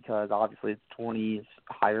because obviously it's 20s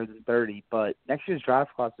higher than 30, but next year's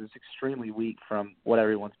draft class is extremely weak from what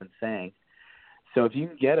everyone's been saying. So if you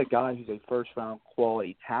can get a guy who's a first-round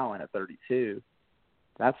quality talent at 32,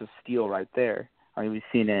 that's a steal right there. I mean, we've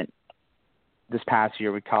seen it this past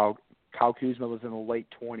year with Kyle Kuzma was in the late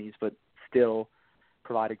 20s, but still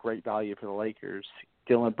provided great value for the Lakers.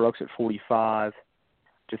 Dylan Brooks at 45,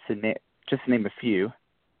 just to name a few.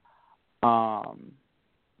 And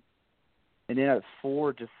then at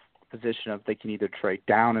 4, just the position of they can either trade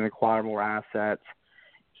down and acquire more assets.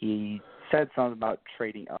 He said something about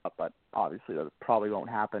trading up, but obviously that probably won't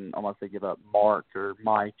happen unless they give up Mark or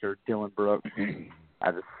Mike or Dylan Brooks.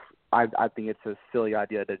 I think it's a silly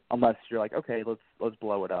idea that unless you're like, okay, let's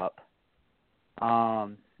blow it up.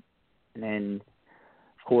 And then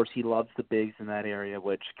of course he loves the bigs in that area,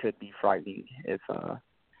 which could be frightening if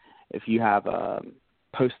you have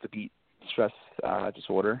post-beat stress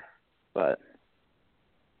disorder. But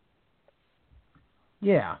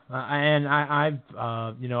yeah, and I've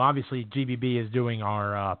obviously GBB is doing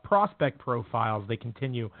our prospect profiles. They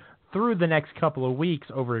continue through the next couple of weeks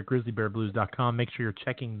over at grizzlybearblues.com. Make sure you're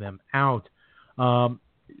checking them out.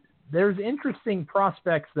 There's interesting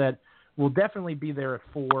prospects that will definitely be there at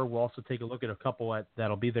 4. We'll also take a look at a couple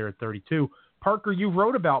that'll be there at 32. Parker, you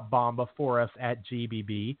wrote about Bamba for us at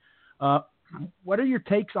GBB. What are your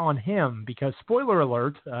takes on him? Because spoiler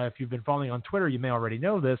alert, if you've been following on Twitter, you may already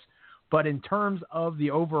know this, but in terms of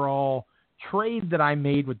the overall trade that I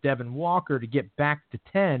made with Devin Walker to get back to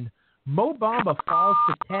 10, Mo Bamba falls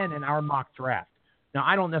to 10 in our mock draft. Now,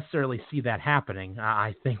 I don't necessarily see that happening.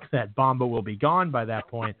 I think that Bamba will be gone by that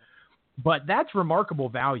point, but that's remarkable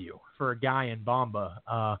value for a guy in Bamba.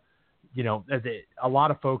 A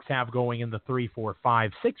lot of folks have going in the 3, 4,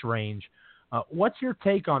 5, 6 range. What's your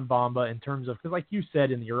take on Bamba in terms of, because like you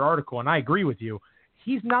said in your article, and I agree with you,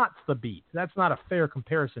 he's not Thabeet. That's not a fair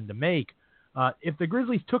comparison to make. If the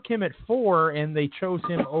Grizzlies took him at 4 and they chose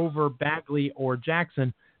him over Bagley or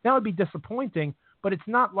Jackson, that would be disappointing, but it's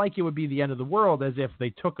not like it would be the end of the world as if they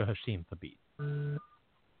took a Hasheem Thabeet.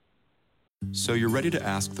 So you're ready to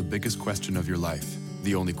ask the biggest question of your life,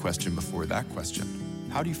 the only question before that question.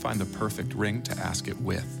 How do you find the perfect ring to ask it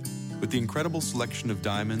with? With the incredible selection of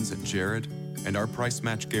diamonds at Jared and our price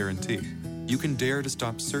match guarantee, you can dare to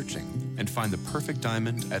stop searching and find the perfect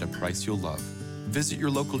diamond at a price you'll love. Visit your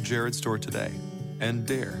local Jared store today and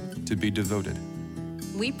dare to be devoted.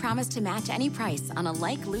 We promise to match any price on a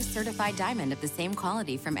like loose certified diamond of the same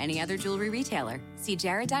quality from any other jewelry retailer. See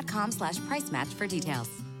jared.com/price match for details.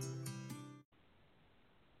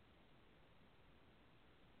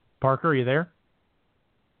 Parker, are you there?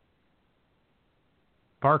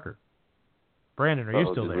 Parker. Brandon, are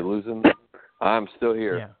you still there? Did we lose him? I'm still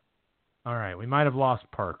here. Yeah. All right. We might have lost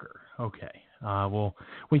Parker. Okay.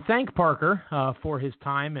 We thank Parker for his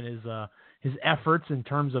time and his efforts in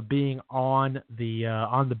terms of being on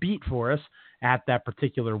the beat for us at that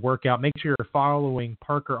particular workout. Make sure you're following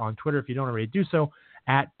Parker on Twitter if you don't already do so,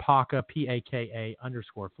 at Paka,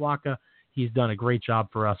 Paka_Flocka. He's done a great job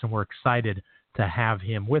for us, and we're excited to have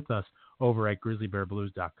him with us over at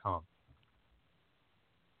GrizzlyBearBlues.com.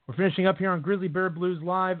 We're finishing up here on Grizzly Bear Blues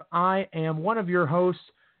Live. I am one of your hosts,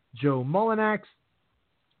 Joe Mullinax,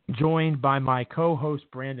 joined by my co-host,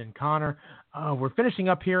 Brandon Connor. We're finishing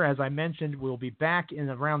up here. As I mentioned, we'll be back in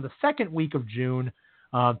around the second week of June,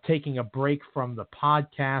 taking a break from the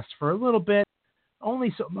podcast for a little bit.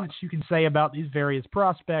 Only so much you can say about these various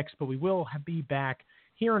prospects, but we will be back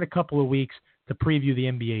here in a couple of weeks to preview the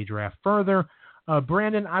NBA draft further.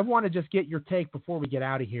 Brandon, I want to just get your take before we get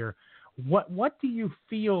out of here. What do you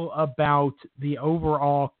feel about the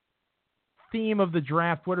overall theme of the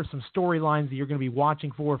draft? What are some storylines that you're going to be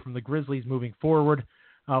watching for from the Grizzlies moving forward?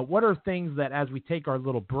 What are things that, as we take our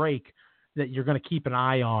little break, that you're going to keep an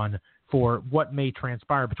eye on for what may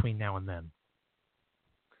transpire between now and then?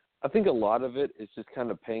 I think a lot of it is just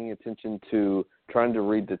kind of paying attention to trying to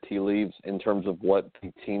read the tea leaves in terms of what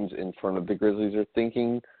the teams in front of the Grizzlies are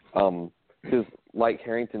thinking. Because like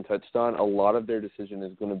Harrington touched on, a lot of their decision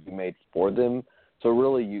is going to be made for them. So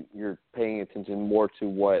really you're paying attention more to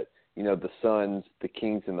what, the Suns, the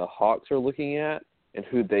Kings, and the Hawks are looking at and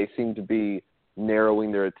who they seem to be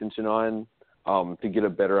narrowing their attention on to get a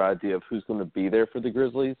better idea of who's going to be there for the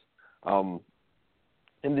Grizzlies. And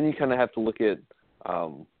then you kind of have to look at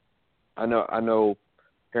I know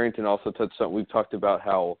Harrington also touched on, we've talked about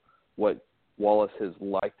what Wallace has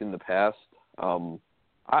liked in the past.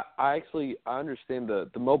 I understand the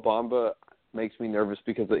Mo Bamba makes me nervous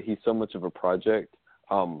because he's so much of a project.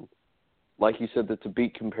 Like you said, that to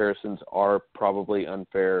beat comparisons are probably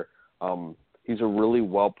unfair. He's a really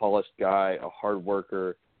well-polished guy, a hard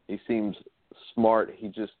worker. He seems smart.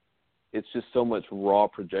 It's just so much raw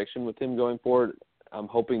projection with him going forward. I'm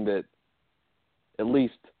hoping that at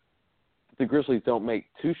least the Grizzlies don't make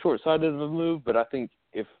too short-sighted of a move, but I think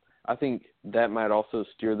that might also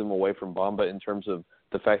steer them away from Bamba in terms of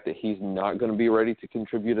the fact that he's not going to be ready to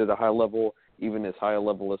contribute at a high level, even as high a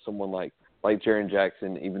level as someone like Jaren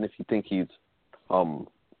Jackson, even if you think he's kind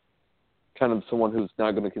of someone who's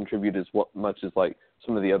not going to contribute as much as like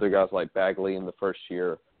some of the other guys like Bagley in the first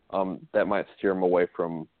year, that might steer him away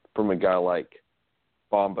from a guy like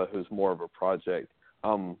Bamba, who's more of a project.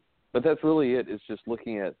 But that's really it. It's just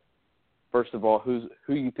looking at, first of all, who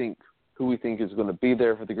we think is going to be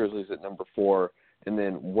there for the Grizzlies at number 4, and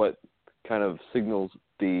then what kind of signals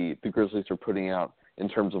the Grizzlies are putting out in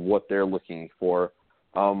terms of what they're looking for.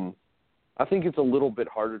 I think it's a little bit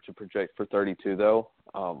harder to project for 32, though.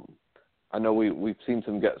 I know we've seen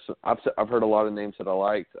some guys. I've heard a lot of names that I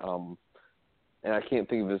liked, and I can't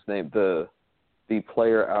think of his name. The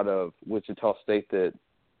player out of Wichita State that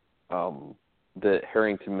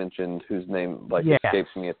Harrington mentioned, whose name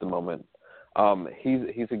escapes me at the moment.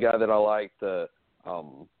 He's a guy that I like.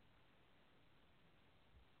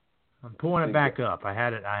 I'm pulling it back up. I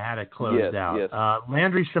had it closed out. Yes.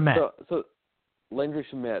 Landry Shamet. So Landry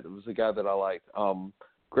Shamet was a guy that I liked.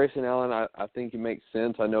 Grayson Allen, I think it makes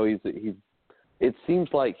sense. I know it seems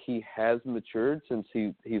like he has matured since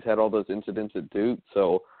he's had all those incidents at Duke.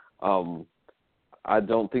 So I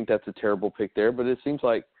don't think that's a terrible pick there. But it seems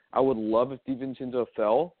like I would love if DiVincenzo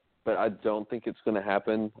fell, but I don't think it's going to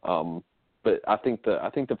happen. But I think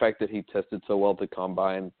the fact that he tested so well at the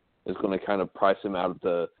combine is going to kind of price him out of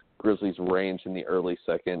the Grizzlies' range in the early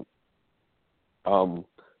second.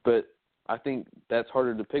 But I think that's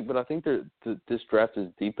harder to pick. But I think this draft is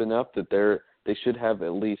deep enough that they should have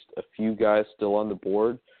at least a few guys still on the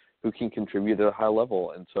board who can contribute at a high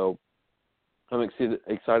level. And so I'm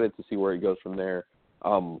excited to see where it goes from there.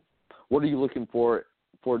 What are you looking forward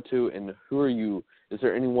to, and who are you? Is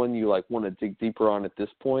there anyone you want to dig deeper on at this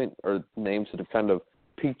point, or names that have kind of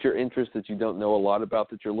piqued your interest that you don't know a lot about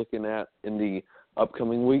that you're looking at in the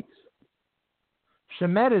upcoming weeks?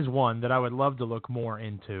 Shamet is one that I would love to look more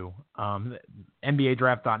into.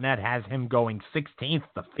 NBADraft.net has him going 16th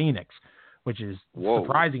to Phoenix, which is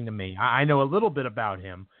surprising to me. I know a little bit about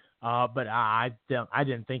him, but I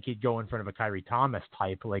didn't think he'd go in front of a Kyrie Thomas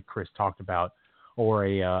type like Chris talked about, or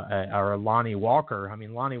a Lonnie Walker. I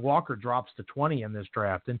mean, Lonnie Walker drops to 20 in this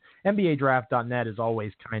draft, and NBADraft.net is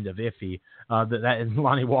always kind of iffy. That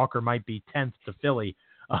Lonnie Walker might be 10th to Philly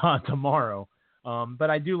tomorrow. But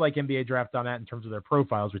I do like NBADraft.net in terms of their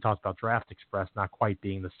profiles. We talked about Draft Express not quite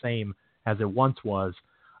being the same as it once was.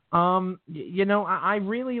 I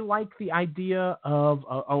really like the idea of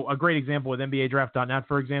a great example with NBADraft.net,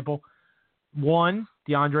 for example. 1,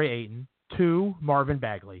 DeAndre Ayton. 2, Marvin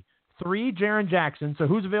Bagley. 3, Jaren Jackson. So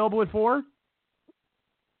who's available at 4?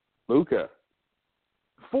 Luka.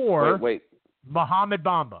 4, Wait. Mohamed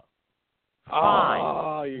Bamba. 5,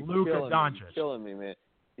 Oh, you're Luka Doncic. You're killing me, man.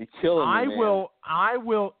 You're killing me, man. I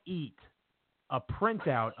will eat a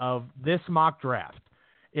printout of this mock draft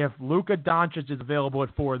if Luka Doncic is available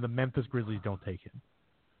at 4 and the Memphis Grizzlies don't take him.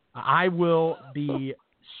 I will be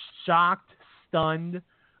shocked, stunned.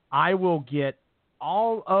 I will get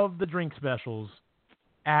all of the drink specials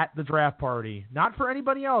at the draft party. Not for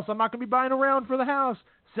anybody else. I'm not going to be buying around for the house,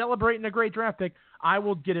 celebrating a great draft pick. I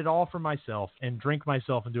will get it all for myself and drink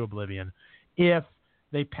myself into oblivion if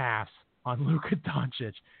they pass on Luka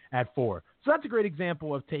Doncic at 4. So that's a great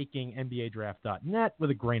example of taking NBADraft.net with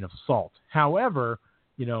a grain of salt. However,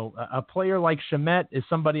 you know, a player like Shamet is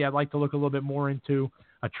somebody I'd like to look a little bit more into.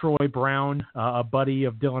 A Troy Brown, a buddy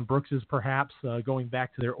of Dylan Brooks's perhaps, going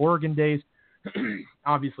back to their Oregon days.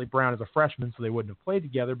 Obviously, Brown is a freshman, so they wouldn't have played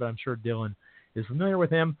together, but I'm sure Dylan is familiar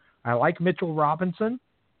with him. I like Mitchell Robinson.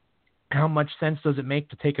 How much sense does it make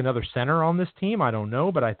to take another center on this team? I don't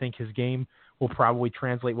know, but I think his game will probably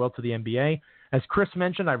translate well to the NBA. As Chris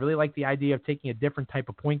mentioned, I really like the idea of taking a different type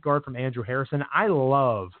of point guard from Andrew Harrison. I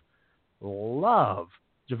love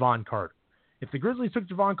Javon Carter. If the Grizzlies took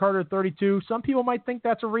Javon Carter at 32, some people might think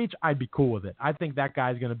that's a reach. I'd be cool with it. I think that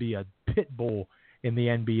guy's going to be a pit bull in the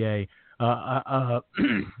NBA.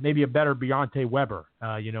 Maybe a better Beyonce Weber,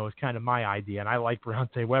 is kind of my idea. And I like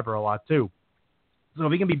Beyonce Weber a lot too. So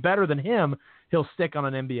if he can be better than him, he'll stick on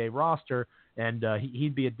an NBA roster, and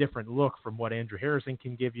he'd be a different look from what Andrew Harrison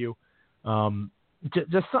can give you.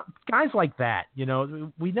 Just some, guys like that. You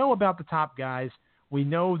know, we know about the top guys. We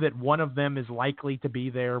know that one of them is likely to be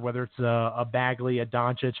there, whether it's a Bagley, a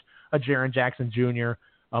Doncic, a Jaren Jackson Jr.,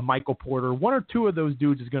 a Michael Porter. One or two of those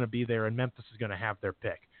dudes is going to be there, and Memphis is going to have their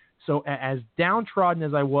pick. So as downtrodden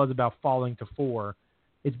as I was about falling to 4,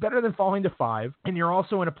 it's better than falling to 5, and you're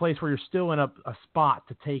also in a place where you're still in a spot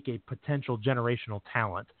to take a potential generational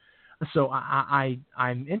talent. So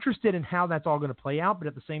I'm interested in how that's all going to play out, but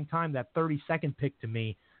at the same time, that 32nd pick to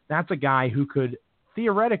me, that's a guy who could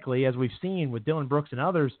theoretically, as we've seen with Dylan Brooks and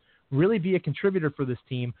others, really be a contributor for this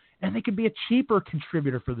team, and they could be a cheaper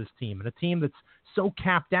contributor for this team, and a team that's so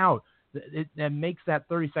capped out that makes that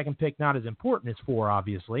 32nd pick not as important as 4,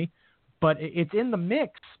 obviously, but it's in the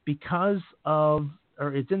mix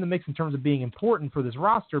it's in the mix in terms of being important for this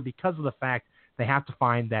roster because of the fact they have to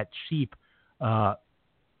find that cheap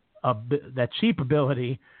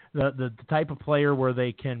ability, the type of player where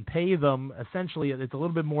they can pay them. Essentially, it's a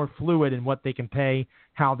little bit more fluid in what they can pay,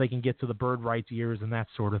 how they can get to the bird rights years and that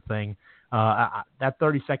sort of thing. That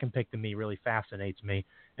 32nd pick to me really fascinates me,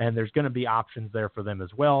 and there's going to be options there for them as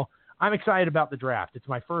well. I'm excited about the draft. It's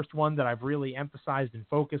my first one that I've really emphasized and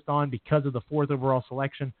focused on because of the 4th overall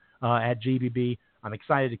selection at GBB. I'm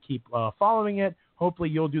excited to keep following it. Hopefully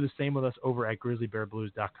you'll do the same with us over at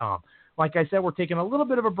grizzlybearblues.com. Like I said, we're taking a little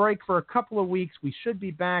bit of a break for a couple of weeks. We should be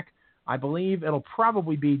back. I believe it'll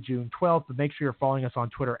probably be June 12th, but make sure you're following us on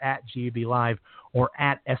Twitter at GBB Live or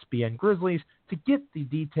at SBN Grizzlies to get the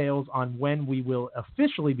details on when we will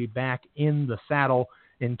officially be back in the saddle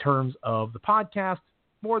in terms of the podcast.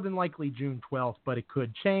 More than likely June 12th, but it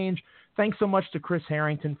could change. Thanks so much to Chris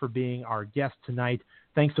Harrington for being our guest tonight.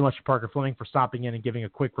 Thanks so much to Parker Fleming for stopping in and giving a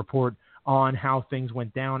quick report on how things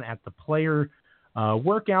went down at the player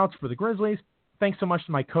workouts for the Grizzlies. Thanks so much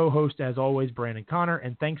to my co-host, as always, Brandon Connor,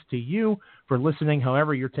 and thanks to you for listening.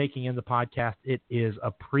 However you're taking in the podcast, it is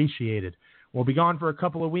appreciated. We'll be gone for a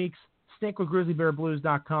couple of weeks. Stick with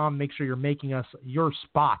grizzlybearblues.com. Make sure you're making us your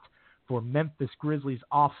spot for Memphis Grizzlies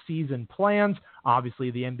off-season plans.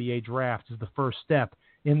 Obviously, the NBA draft is the first step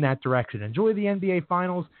in that direction. Enjoy the NBA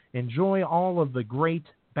Finals. Enjoy all of the great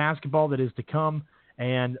basketball that is to come,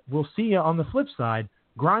 and we'll see you on the flip side.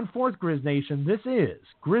 Grind forth, Grizz Nation. This is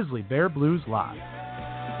Grizzly Bear Blues Live.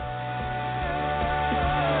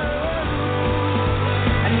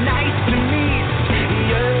 Nice to meet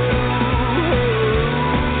you.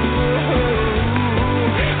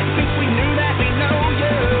 Since we knew that we know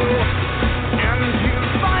you, and you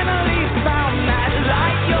finally found that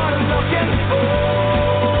light you're looking for.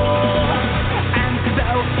 And so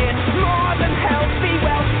it's more than healthy.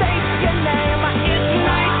 Well, take your name. It's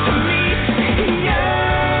nice to meet you.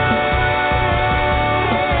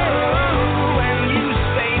 When you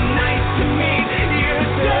say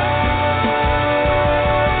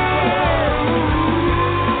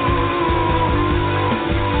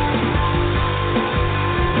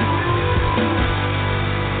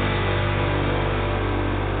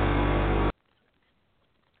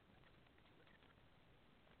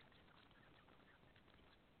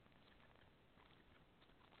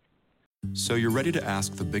So you're ready to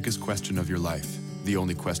ask the biggest question of your life, the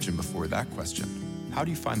only question before that question. How do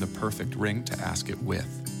you find the perfect ring to ask it with?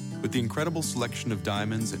 With the incredible selection of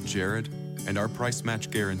diamonds at Jared and our price match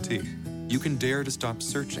guarantee, you can dare to stop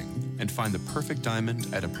searching and find the perfect diamond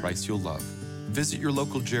at a price you'll love. Visit your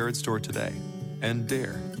local Jared store today and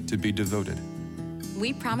dare to be devoted.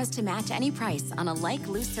 We promise to match any price on a like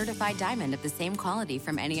loose certified diamond of the same quality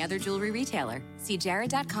from any other jewelry retailer. See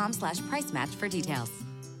jared.com/price match for details.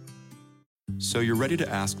 So you're ready to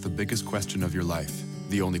ask the biggest question of your life,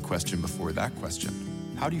 the only question before that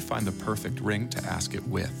question. How do you find the perfect ring to ask it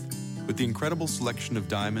with? With the incredible selection of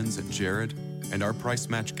diamonds at Jared and our price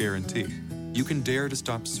match guarantee, you can dare to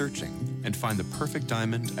stop searching and find the perfect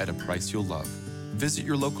diamond at a price you'll love. Visit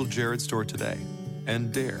your local Jared store today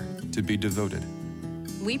and dare to be devoted.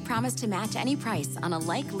 We promise to match any price on a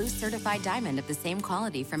like loose certified diamond of the same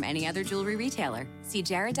quality from any other jewelry retailer. See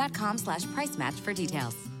jared.com/price match for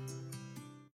details.